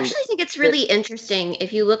 I actually think it's really interesting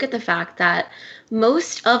if you look at the fact that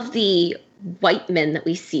most of the white men that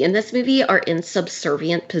we see in this movie are in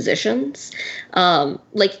subservient positions.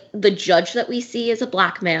 Like the judge that we see is a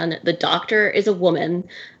black man, the doctor is a woman,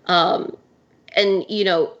 and, you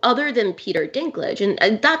know, other than Peter Dinklage,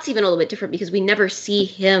 and that's even a little bit different because we never see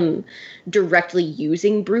him directly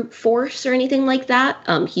using brute force or anything like that.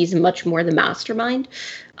 He's much more the mastermind.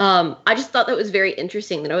 I just thought that was very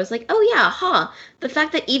interesting that I was like, oh yeah, the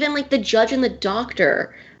fact that even like the judge and the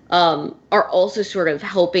doctor are also sort of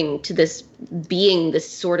helping to this being this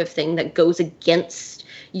sort of thing that goes against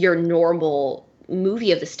your normal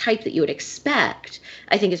movie of this type that you would expect,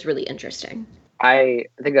 I think is really interesting. I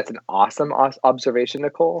think that's an awesome observation,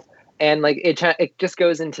 Nicole. And like it just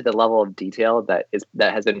goes into the level of detail that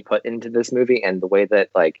has been put into this movie, and the way that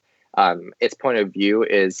like its point of view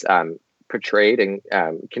is portrayed and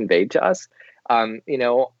conveyed to us. You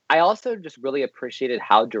know, I also just really appreciated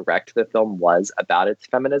how direct the film was about its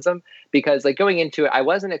feminism, because like going into it, I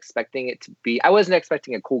wasn't expecting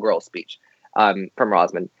a cool girl speech from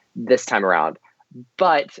Rosamund this time around.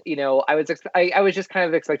 But, you know, I was just kind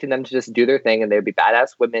of expecting them to just do their thing and they would be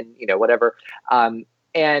badass women, you know, whatever.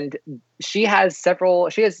 And she has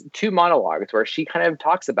 2 monologues where she kind of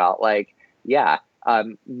talks about like,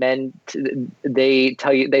 men, they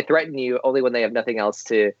threaten you only when they have nothing else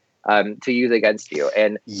to use against you.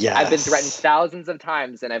 And yes. I've been threatened thousands of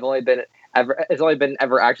times and it's only been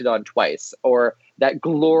ever acted on twice. Or that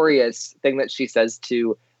glorious thing that she says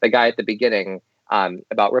to the guy at the beginning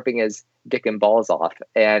about ripping his dick and balls off.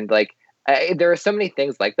 And like, there are so many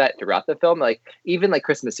things like that throughout the film. Like even like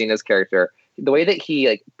Chris Messina's character, the way that he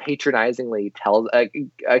like patronizingly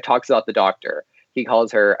talks about the doctor, he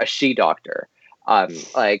calls her a she doctor.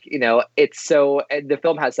 Like, you know, the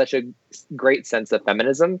film has such a great sense of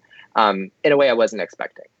feminism in a way I wasn't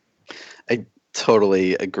expecting. I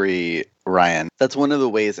totally agree, Ryan. That's one of the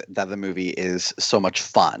ways that the movie is so much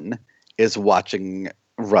fun, is watching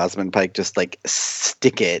Rosamund Pike just like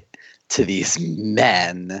stick it to these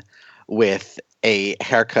men with a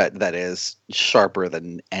haircut that is sharper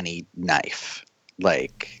than any knife.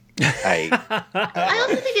 Like, I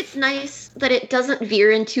also think it's nice that it doesn't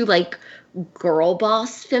veer into like girl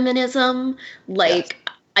boss feminism, like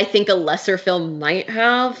yes. I think a lesser film might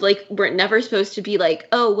have. Like, we're never supposed to be like,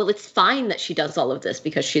 oh, well, it's fine that she does all of this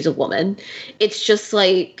because she's a woman. It's just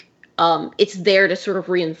like, it's there to sort of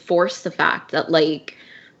reinforce the fact that like,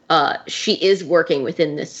 she is working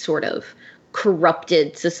within this sort of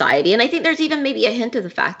corrupted society. And I think there's even maybe a hint of the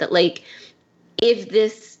fact that like, if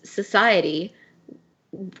this society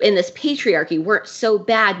in this patriarchy weren't so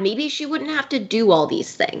bad, maybe she wouldn't have to do all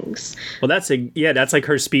these things. Well, that's like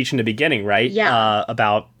her speech in the beginning, right? Yeah.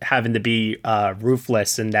 About having to be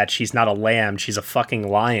ruthless and that she's not a lamb, she's a fucking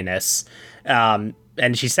lioness. And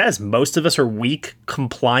she says most of us are weak,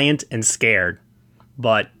 compliant, and scared,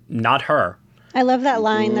 but not her. I love that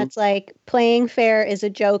line that's like, playing fair is a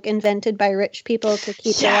joke invented by rich people to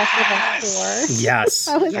keep the rest of us poor. Yes.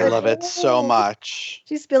 I love it so much.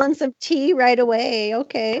 She's spilling some tea right away.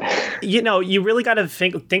 Okay. You know, you really got to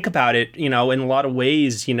think about it, you know, in a lot of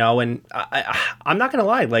ways, you know, and I'm not going to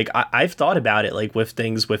lie. Like, I've thought about it, like, with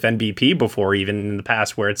things with NBP before, even in the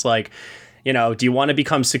past, where it's like, you know, do you want to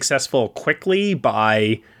become successful quickly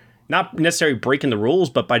by not necessarily breaking the rules,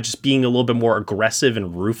 but by just being a little bit more aggressive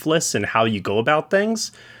and ruthless in how you go about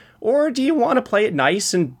things? Or do you want to play it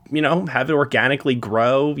nice and, you know, have it organically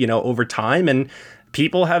grow, you know, over time? And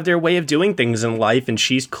people have their way of doing things in life, and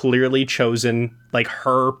she's clearly chosen, like,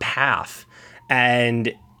 her path.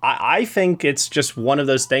 And I think it's just one of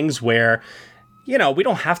those things where, you know, we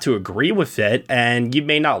don't have to agree with it, and you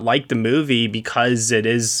may not like the movie because it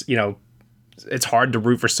is, you know, it's hard to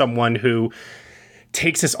root for someone who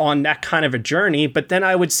takes us on that kind of a journey. But then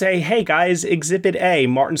I would say, hey guys, Exhibit A,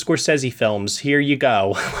 Martin Scorsese films, here you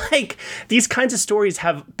go. Like, these kinds of stories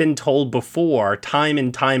have been told before, time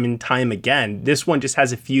and time and time again. This one just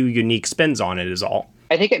has a few unique spins on it is all.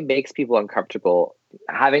 I think it makes people uncomfortable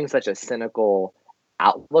having such a cynical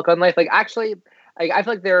outlook on life. Like, actually, I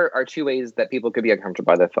feel like there are 2 ways that people could be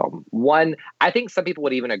uncomfortable by the film. One, I think some people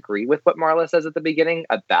would even agree with what Marla says at the beginning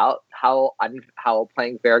about how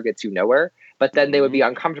playing fair gets you nowhere. But then they would be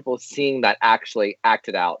uncomfortable seeing that actually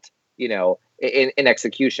acted out, you know, in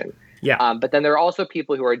execution. Yeah. But then there are also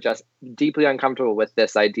people who are just deeply uncomfortable with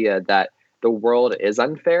this idea that the world is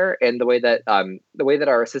unfair, and the way that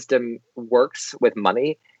our system works with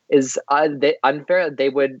money is unfair.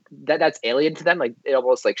 That's alien to them. Like, it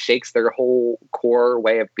almost like shakes their whole core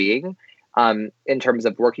way of being, in terms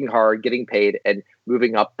of working hard, getting paid, and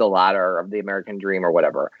moving up the ladder of the American dream or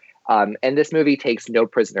whatever. And this movie takes no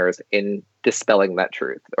prisoners in dispelling that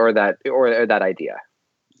truth or that idea.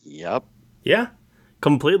 Yep. Yeah,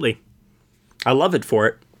 completely. I love it for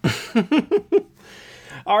it.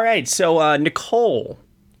 All right, so Nicole,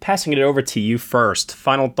 passing it over to you first.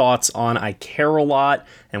 Final thoughts on I Care a Lot,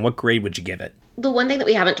 and what grade would you give it? The one thing that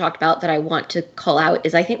we haven't talked about that I want to call out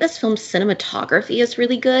is I think this film's cinematography is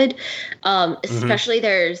really good. Especially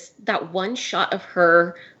there's that one shot of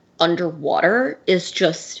her underwater is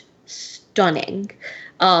just stunning.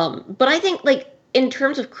 But I think, like, in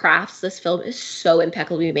terms of crafts, this film is so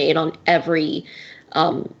impeccably made on every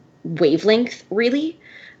wavelength, really.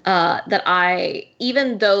 That I,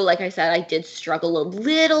 even though, like I said, I did struggle a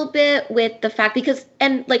little bit with the fact because,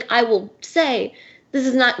 and like I will say, this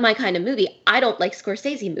is not my kind of movie. I don't like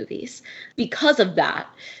Scorsese movies because of that.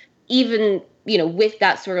 Even, you know, with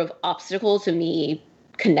that sort of obstacle to me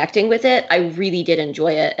connecting with it, I really did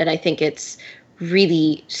enjoy it. And I think it's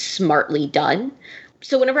really smartly done.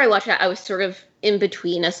 So whenever I watched that, I was sort of in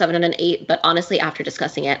between a 7 and an 8, but honestly, after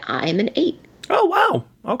discussing it, I'm an 8. Oh, wow.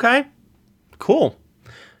 Okay. Cool.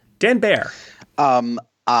 Dan Baer.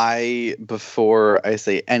 Before I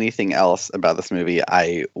say anything else about this movie,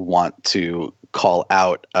 I want to call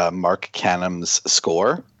out Mark Canham's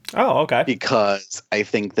score. Oh, okay. Because I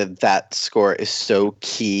think that score is so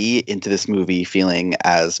key into this movie feeling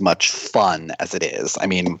as much fun as it is. I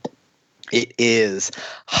mean, it is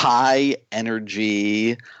high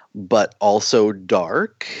energy, but also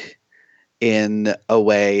dark in a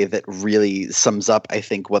way that really sums up, I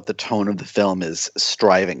think, what the tone of the film is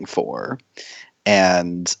striving for.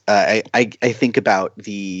 And I think about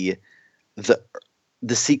the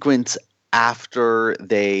sequence after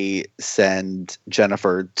they send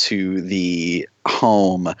Jennifer to the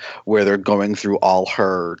home where they're going through all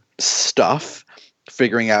her stuff,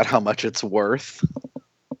 figuring out how much it's worth.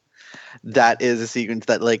 That is a sequence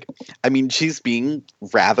that, like, I mean, she's being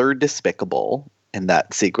rather despicable in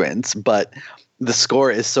that sequence, but the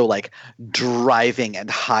score is so, like, driving and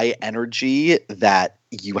high energy that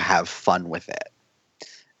you have fun with it.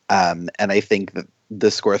 And I think that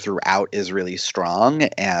the score throughout is really strong,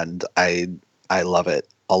 and I love it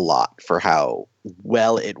a lot for how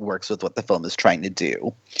well it works with what the film is trying to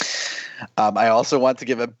do. I also want to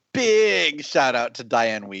give a big shout out to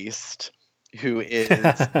Diane Wiest, who is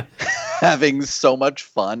having so much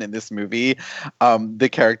fun in this movie. The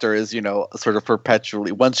character is, sort of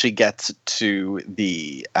perpetually, once she gets to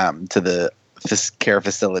the care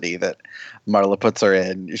facility that Marla puts her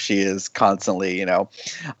in, she is constantly,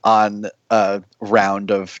 on a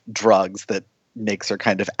round of drugs that makes her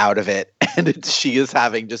kind of out of it. And she is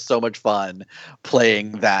having just so much fun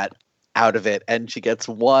playing that out of it. And she gets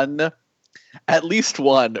at least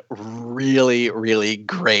one really, really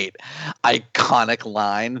great iconic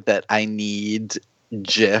line that I need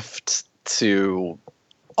gifted to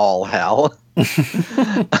all hell.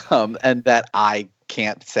 And that I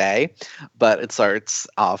can't say, but it starts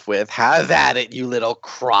off with, "Have at it, you little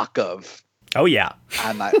crock of." Oh yeah.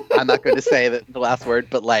 I'm not going to say the last word,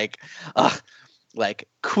 but like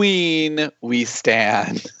Queen, we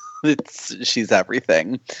stand. She's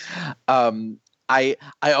everything. I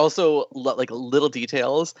also like little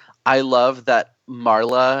details. I love that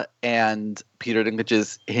Marla and Peter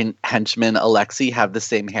Dinklage's henchman Alexei have the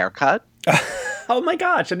same haircut. Oh my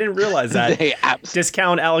gosh, I didn't realize that.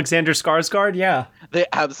 Discount Alexander Skarsgård, yeah. They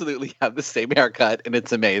absolutely have the same haircut, and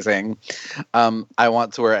it's amazing. I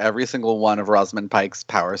want to wear every single one of Rosamund Pike's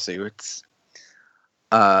power suits,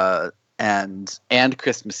 and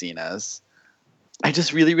Chris Messina's. I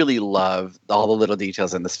just really, really love all the little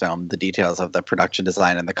details in this film, the details of the production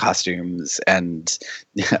design and the costumes and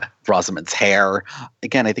Rosamund's hair.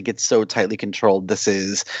 Again, I think it's so tightly controlled. This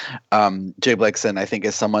is Jay Blakeson, I think,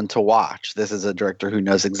 is someone to watch. This is a director who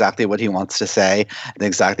knows exactly what he wants to say and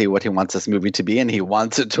exactly what he wants this movie to be, and he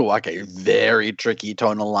wants it to walk a very tricky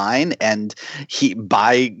tonal line, and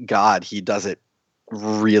by God, he does it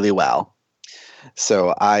really well.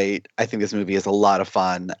 So I think this movie is a lot of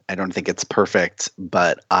fun. I don't think it's perfect,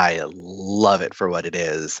 but I love it for what it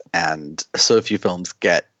is. And so few films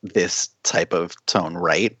get this type of tone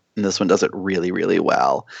right. And this one does it really, really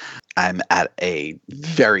well. I'm at a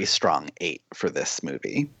very strong 8 for this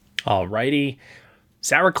movie. Alrighty.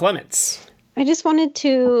 Sarah Clements. I just wanted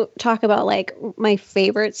to talk about like my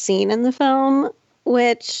favorite scene in the film,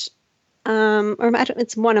 which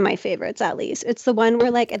it's one of my favorites, at least. It's the one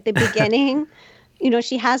where, like, at the beginning,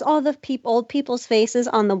 she has all the old people's faces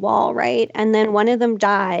on the wall, right? And then one of them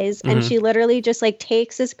dies, and she literally just, like,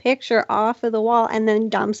 takes his picture off of the wall and then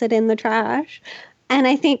dumps it in the trash. And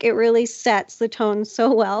I think it really sets the tone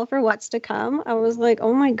so well for what's to come. I was like,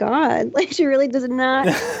 oh my God, like, she really does not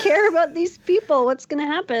care about these people. What's going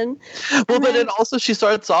to happen? Well, but then also she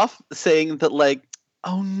starts off saying that, like,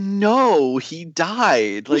 oh no, he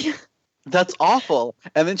died. Like, that's awful.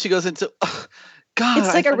 And then she goes into, oh, God.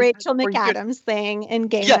 It's like a Rachel McAdams thing in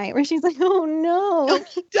Game Night where she's like, oh no.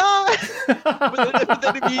 He died. but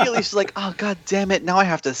then immediately she's like, oh, God damn it. Now I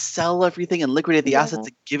have to sell everything and liquidate the assets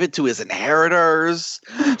and give it to his inheritors.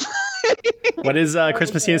 What does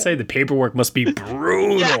Chris Messina say? The paperwork must be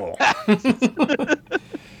brutal.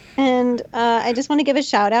 And I just want to give a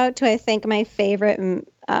shout out to, I think, my favorite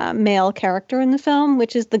male character in the film,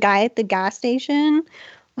 which is the guy at the gas station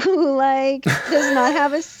who, like, does not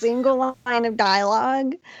have a single line of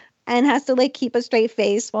dialogue and has to, like, keep a straight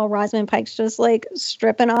face while Rosamund Pike's just, like,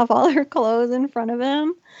 stripping off all her clothes in front of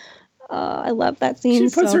him. I love that scene.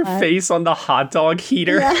 She puts her face on the hot dog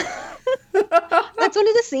heater. Yeah. That's one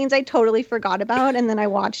of the scenes I totally forgot about, and then I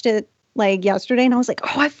watched it, like, yesterday, and I was like,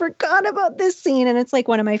 oh, I forgot about this scene, and it's, like,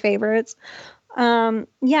 one of my favorites.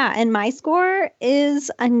 Yeah, and my score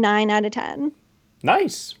is a 9 out of 10.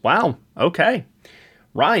 Nice. Wow. Okay.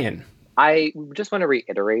 Ryan. I just want to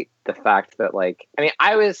reiterate the fact that, like, I mean,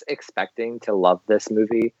 I was expecting to love this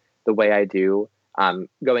movie the way I do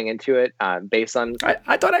going into it based on...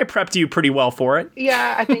 I thought I prepped you pretty well for it.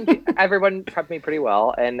 Yeah, I think everyone prepped me pretty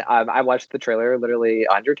well. And I watched the trailer literally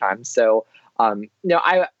 100 times. So,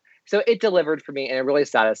 so it delivered for me and it really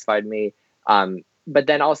satisfied me. But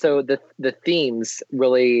then also the themes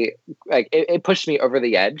really, like, it pushed me over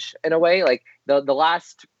the edge in a way. Like the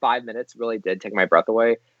last 5 minutes really did take my breath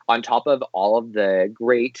away, on top of all of the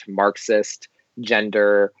great Marxist,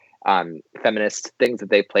 gender, feminist things that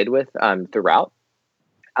they played with throughout.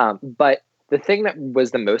 But the thing that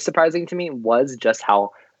was the most surprising to me was just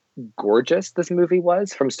how gorgeous this movie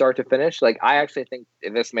was from start to finish. Like, I actually think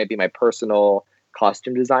this may be my personal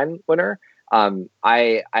costume design winner.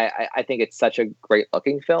 I think it's such a great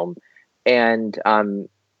looking film, and I'm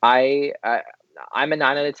a 9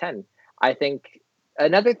 out of 10. I think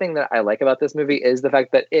another thing that I like about this movie is the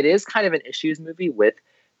fact that it is kind of an issues movie with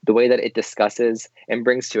the way that it discusses and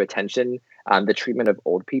brings to attention the treatment of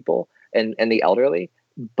old people and the elderly.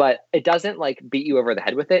 But it doesn't like beat you over the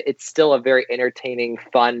head with it. It's still a very entertaining,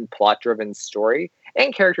 fun, plot-driven story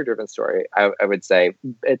and character-driven story. I would say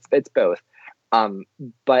it's both.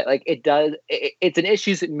 But like it's an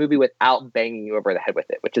issues movie without banging you over the head with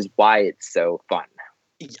it, which is why it's so fun.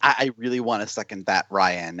 I really want to second that,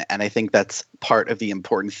 Ryan. And I think that's part of the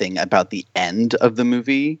important thing about the end of the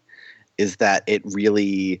movie is that it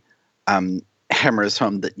really hammers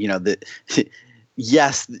home that, that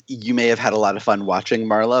yes, you may have had a lot of fun watching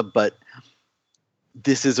Marla, but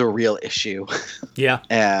this is a real issue. Yeah.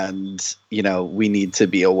 And, we need to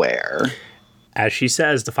be aware. As she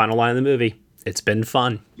says, the final line of the movie, it's been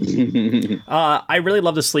fun. I really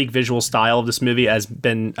love the sleek visual style of this movie, as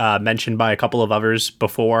been mentioned by a couple of others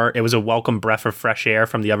before. It was a welcome breath of fresh air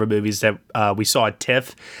from the other movies that we saw at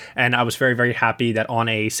TIFF, and I was very, very happy that on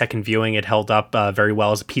a second viewing it held up very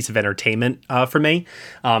well as a piece of entertainment for me.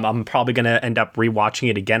 I'm probably going to end up rewatching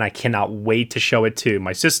it again. I cannot wait to show it to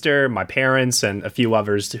my sister, my parents, and a few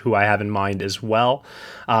others who I have in mind as well.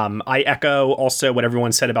 I echo also what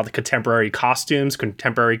everyone said about the contemporary costumes.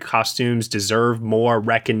 Contemporary costumes deserve more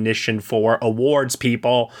recognition for awards,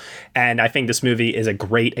 people. And I think this movie is a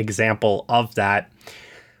great example of that.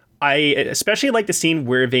 I especially like the scene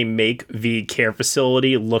where they make the care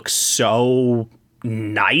facility look so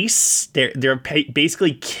nice. They're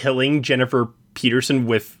basically killing Jennifer Peterson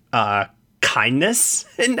with kindness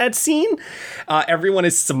in that scene. Everyone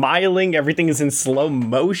is smiling. Everything is in slow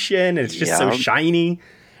motion. It's just so shiny.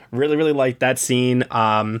 Really, really like that scene.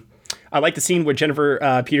 I like the scene where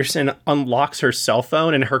Jennifer Peterson unlocks her cell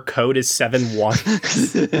phone and her code is 71.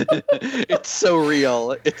 It's so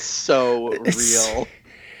real. It's so real.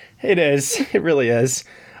 It is. It really is.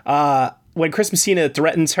 When Chris Messina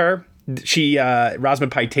threatens her,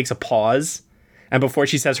 Rosamund Pike takes a pause. And before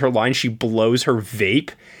she says her line, she blows her vape.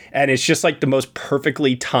 And it's just like the most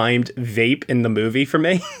perfectly timed vape in the movie for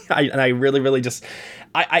me. I really, really just...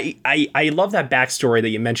 I love that backstory that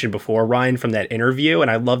you mentioned before, Ryan, from that interview.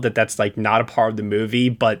 And I love that that's like not a part of the movie.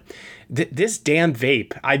 But this damn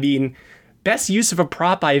vape, I mean... best use of a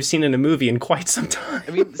prop I have seen in a movie in quite some time.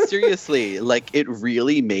 I mean, seriously, like it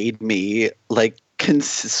really made me like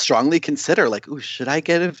strongly consider like, ooh, should I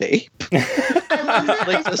get a vape?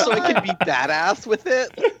 Like just so I can be badass with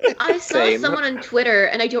it. I saw someone on Twitter,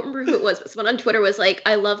 and I don't remember who it was, but someone on Twitter was like,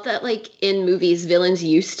 I love that like in movies, villains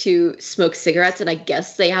used to smoke cigarettes, and I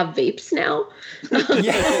guess they have vapes now.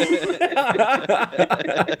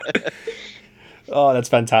 Oh, that's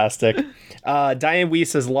fantastic. Diane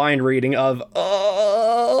Weiss's line reading of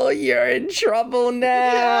 "Oh, you're in trouble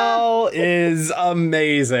now" is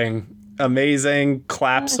amazing. Amazing.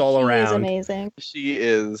 Claps all around. She is amazing. She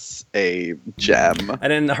is a gem.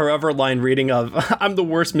 And then her other line reading of "I'm the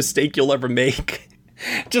worst mistake you'll ever make."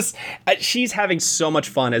 Just, she's having so much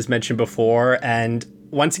fun, as mentioned before. And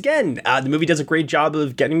once again, the movie does a great job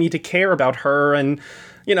of getting me to care about her and,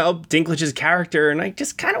 Dinklage's character, and I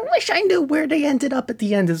just kind of wish I knew where they ended up at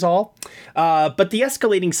the end is all. But the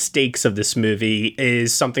escalating stakes of this movie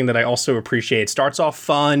is something that I also appreciate. It starts off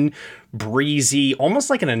fun, breezy, almost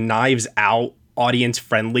like in a Knives Out,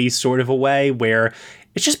 audience-friendly sort of a way, where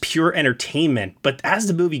it's just pure entertainment. But as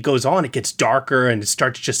the movie goes on, it gets darker and it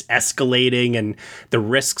starts just escalating and the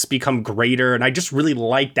risks become greater. And I just really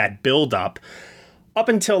like that build-up. Up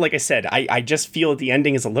until, like I said, I just feel that the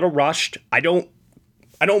ending is a little rushed. I don't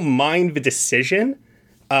mind the decision,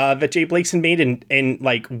 that Jay Blakeson made and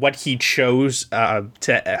like what he chose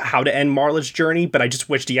to how to end Marla's journey, but I just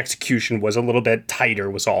wish the execution was a little bit tighter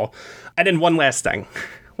was all. And then one last thing.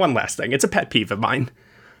 It's a pet peeve of mine,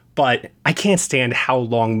 but I can't stand how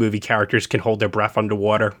long movie characters can hold their breath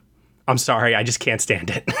underwater. I'm sorry, I just can't stand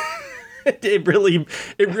it. It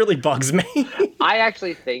really bugs me. I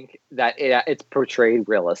actually think that it's portrayed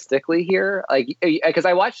realistically here. Like, because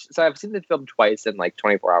I've seen the film twice in like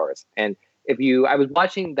 24 hours. And I was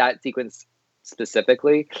watching that sequence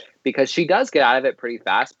specifically because she does get out of it pretty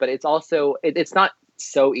fast, but it's also, it's not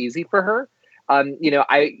so easy for her.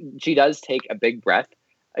 She does take a big breath,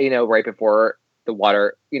 right before the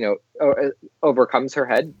water, overcomes her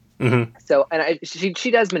head. Mm-hmm. So, and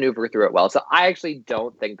she does maneuver through it well. So I actually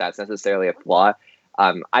don't think that's necessarily a flaw.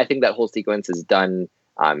 I think that whole sequence is done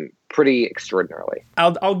pretty extraordinarily.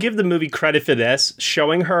 I'll give the movie credit for this,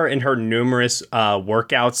 showing her in her numerous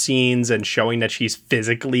workout scenes and showing that she's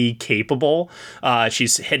physically capable.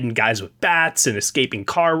 She's hitting guys with bats and escaping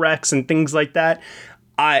car wrecks and things like that.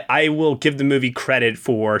 I will give the movie credit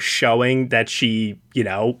for showing that she,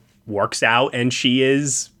 works out and she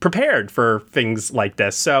is prepared for things like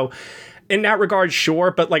this. So in that regard,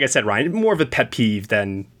 sure. But like I said, Ryan, more of a pet peeve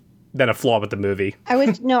than a flaw with the movie. I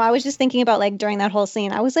was just thinking about like during that whole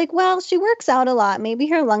scene, I was like, well, she works out a lot. Maybe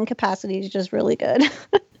her lung capacity is just really good.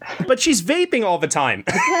 But she's vaping all the time.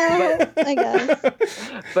 Well, I guess.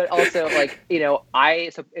 But also, like,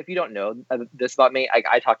 so if you don't know this about me,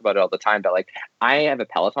 I talk about it all the time, but like, I have a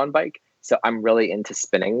Peloton bike, so I'm really into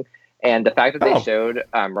spinning. And the fact that they showed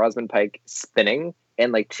Rosamund Pike spinning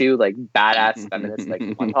in like two like badass feminist like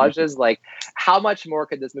montages, like how much more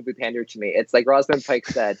could this movie pander to me? It's like Rosamund Pike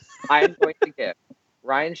said, I am going to give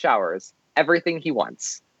Ryan Showers everything he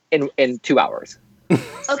wants in 2 hours.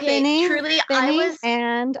 Okay, truly, I was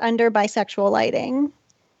and under bisexual lighting.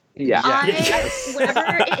 Yeah.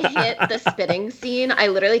 Whenever it hit the spitting scene, I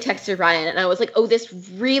literally texted Ryan and I was like, "Oh, this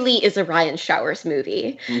really is a Ryan Showers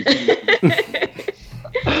movie."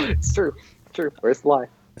 It's true. Where's the lie?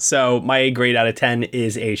 So my grade out of 10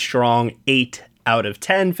 is a strong 8 out of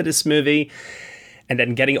 10 for this movie. And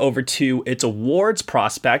then getting over to its awards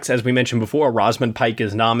prospects, as we mentioned before, Rosamund Pike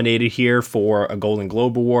is nominated here for a Golden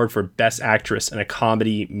Globe Award for Best Actress in a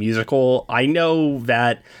Comedy Musical. I know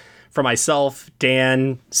that for myself,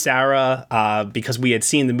 Dan, Sarah, because we had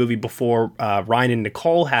seen the movie before Ryan and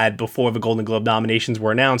Nicole had before the Golden Globe nominations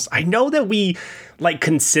were announced, I know that we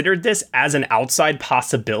considered this as an outside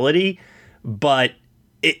possibility, but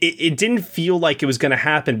it didn't feel like it was going to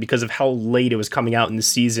happen because of how late it was coming out in the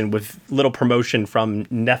season with little promotion from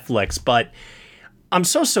Netflix. But I'm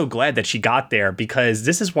so glad that she got there because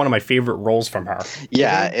this is one of my favorite roles from her.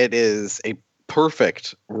 Yeah, it is a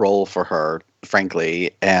perfect role for her,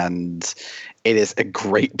 frankly, and it is a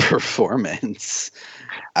great performance.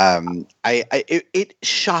 It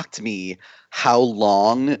shocked me how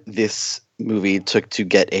long this movie took to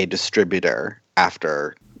get a distributor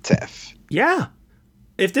after TIFF. Yeah.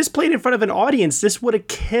 If this played in front of an audience, this would have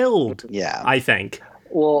killed. Yeah, I think.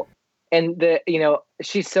 Well, and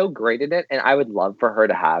she's so great in it, and I would love for her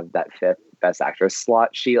to have that 5th Best Actress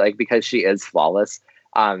slot. Because she is flawless.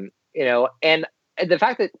 And the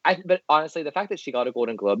fact that she got a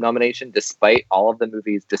Golden Globe nomination despite all of the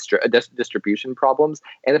movie's distribution problems,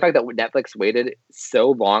 and the fact that Netflix waited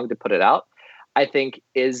so long to put it out, I think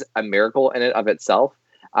is a miracle in and of itself.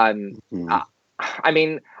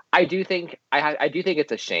 I do think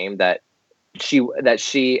it's a shame that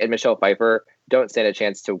she and Michelle Pfeiffer don't stand a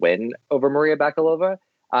chance to win over Maria Bakalova,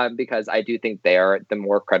 because I do think they are the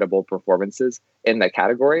more credible performances in that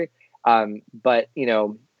category. But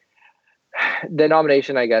the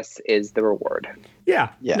nomination, I guess, is the reward.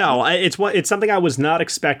 Yeah. No, it's something I was not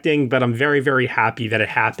expecting, but I'm very, very happy that it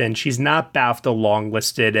happened. She's not BAFTA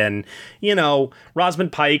long-listed, and,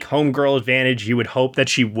 Rosamund Pike, homegirl advantage, you would hope that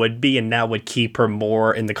she would be, and that would keep her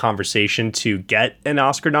more in the conversation to get an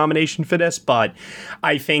Oscar nomination for this. But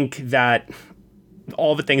I think that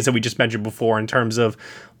all the things that we just mentioned before in terms of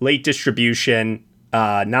late distribution,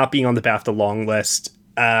 not being on the BAFTA long list,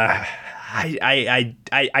 I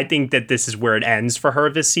think that this is where it ends for her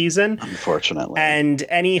this season, unfortunately. And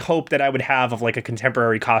any hope that I would have of a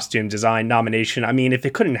contemporary costume design nomination, I mean, if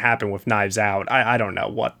it couldn't happen with Knives Out, I don't know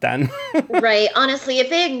what then. Right. Honestly, if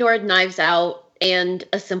they ignored Knives Out and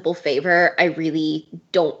A Simple Favor, I really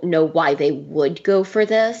don't know why they would go for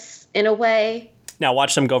this in a way. Now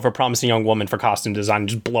watch them go for Promising Young Woman for costume design and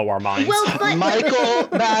just blow our minds. Well, but Michael,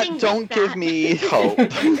 don't give me hope.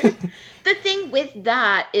 The thing with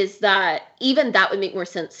that is that even that would make more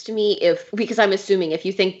sense to me because I'm assuming if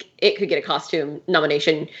you think it could get a costume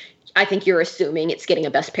nomination, I think you're assuming it's getting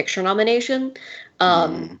a Best Picture nomination.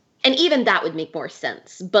 And even that would make more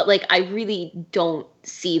sense. But like, I really don't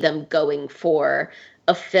see them going for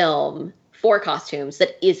a film for costumes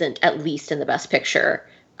that isn't at least in the Best Picture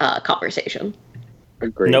conversation.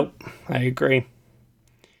 Agreed. Nope, I agree.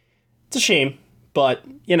 It's a shame, but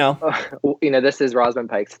this is Rosamund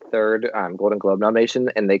Pike's third Golden Globe nomination,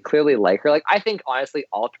 and they clearly like her. Like, I think honestly,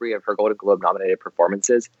 all three of her Golden Globe nominated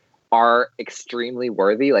performances are extremely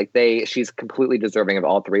worthy. Like, she's completely deserving of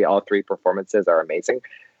all three. All three performances are amazing.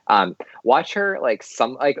 Watch her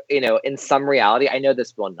in some reality. I know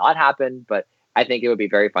this will not happen, but I think it would be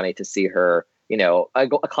very funny to see her, a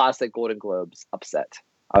classic Golden Globes upset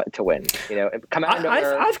to win. Come out.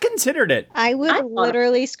 I've considered it. I would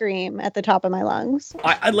literally scream at the top of my lungs.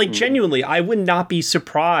 I like genuinely. I would not be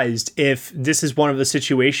surprised if this is one of the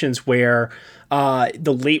situations where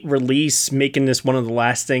the late release making this one of the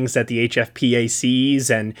last things that the HFPA sees,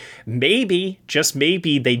 and maybe, just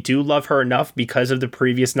maybe, they do love her enough because of the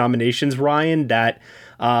previous nominations, Ryan, that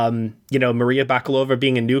Maria Bakalova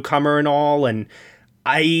being a newcomer and all, and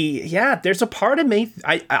there's a part of me.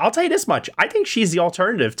 I'll tell you this much: I think she's the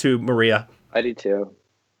alternative to Maria. I do too.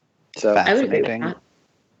 So fascinating.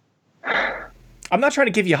 I'm not trying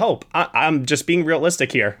to give you hope. I'm just being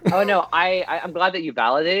realistic here. Oh no, I'm glad that you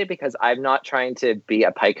validated, because I'm not trying to be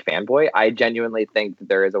a Pike fanboy. I genuinely think that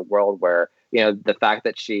there is a world where the fact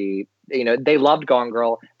that she, they loved Gone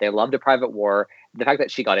Girl, they loved A Private War. The fact that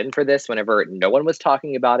she got in for this whenever no one was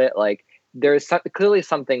talking about it, like there's clearly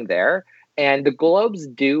something there. And the Globes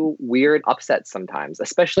do weird upsets sometimes,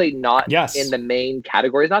 especially not in the main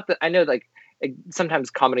categories. Not that I know, like sometimes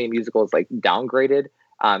comedy and musical is like downgraded,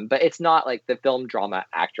 but it's not like the film, drama,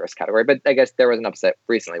 actress category. But I guess there was an upset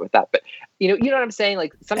recently with that. But you know what I'm saying?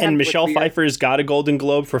 Like sometimes. And Michelle Pfeiffer's got a Golden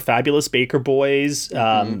Globe for Fabulous Baker Boys.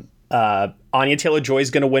 Anya Taylor-Joy's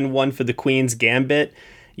going to win one for The Queen's Gambit.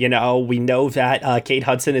 We know that Kate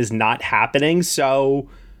Hudson is not happening, so.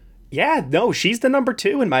 Yeah, no, she's the number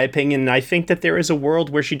 2 in my opinion. And I think that there is a world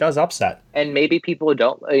where she does upset. And maybe people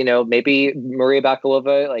don't, maybe Maria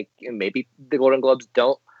Bakalova, maybe the Golden Globes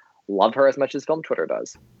don't love her as much as film Twitter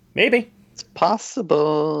does. Maybe. It's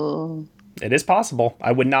possible. It is possible.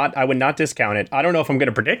 I would not discount it. I don't know if I'm going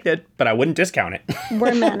to predict it, but I wouldn't discount it.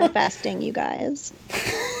 We're manifesting, you guys.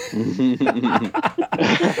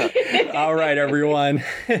 All right, everyone.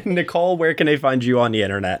 Nicole, where can they find you on the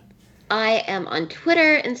internet? I am on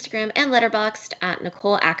Twitter, Instagram, and Letterboxd at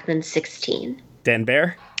Nicole Ackman 16. Dan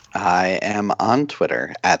Baer? I am on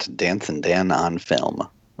Twitter at Dancin' Dan on Film.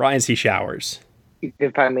 Ryan C. Showers? You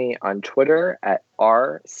can find me on Twitter at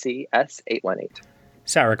RCS818.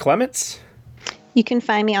 Sarah Clements? You can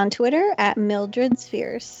find me on Twitter at Mildred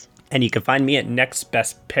Spheres. And you can find me at Next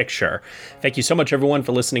Best Picture. Thank you so much, everyone,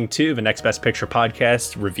 for listening to the Next Best Picture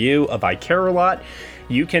podcast review of I Care a Lot.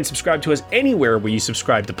 You can subscribe to us anywhere where you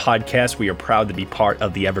subscribe to podcasts. We are proud to be part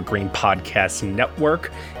of the Evergreen Podcast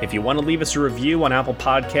Network. If you want to leave us a review on Apple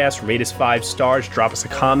Podcasts, rate us 5 stars, drop us a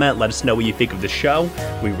comment, let us know what you think of the show.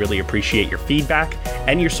 We really appreciate your feedback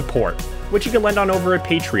and your support, which you can lend on over at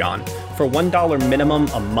Patreon. For $1 minimum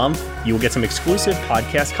a month, you will get some exclusive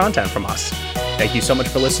podcast content from us. Thank you so much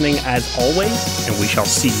for listening, as always, and we shall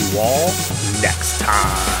see you all next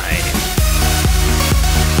time.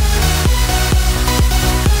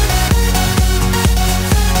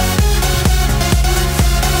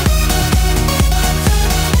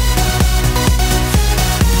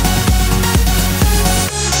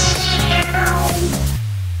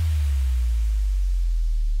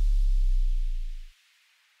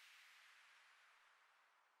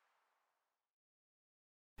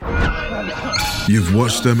 You've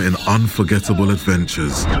watched them in unforgettable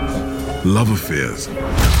adventures, love affairs,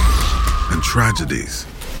 and tragedies.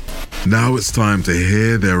 Now it's time to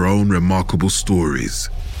hear their own remarkable stories.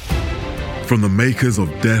 From the makers of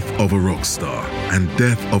Death of a Rock Star and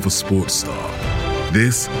Death of a Sports Star,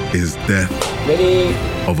 this is Death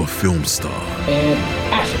of a Film Star. And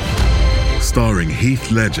action. Starring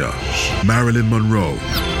Heath Ledger, Marilyn Monroe,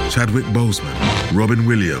 Chadwick Boseman, Robin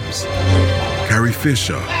Williams, Carrie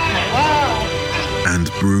Fisher,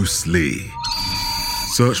 and Bruce Lee.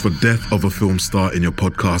 Search for Death of a Film Star in your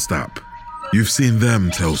podcast app. You've seen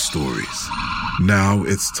them tell stories. Now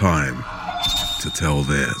it's time to tell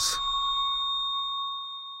theirs.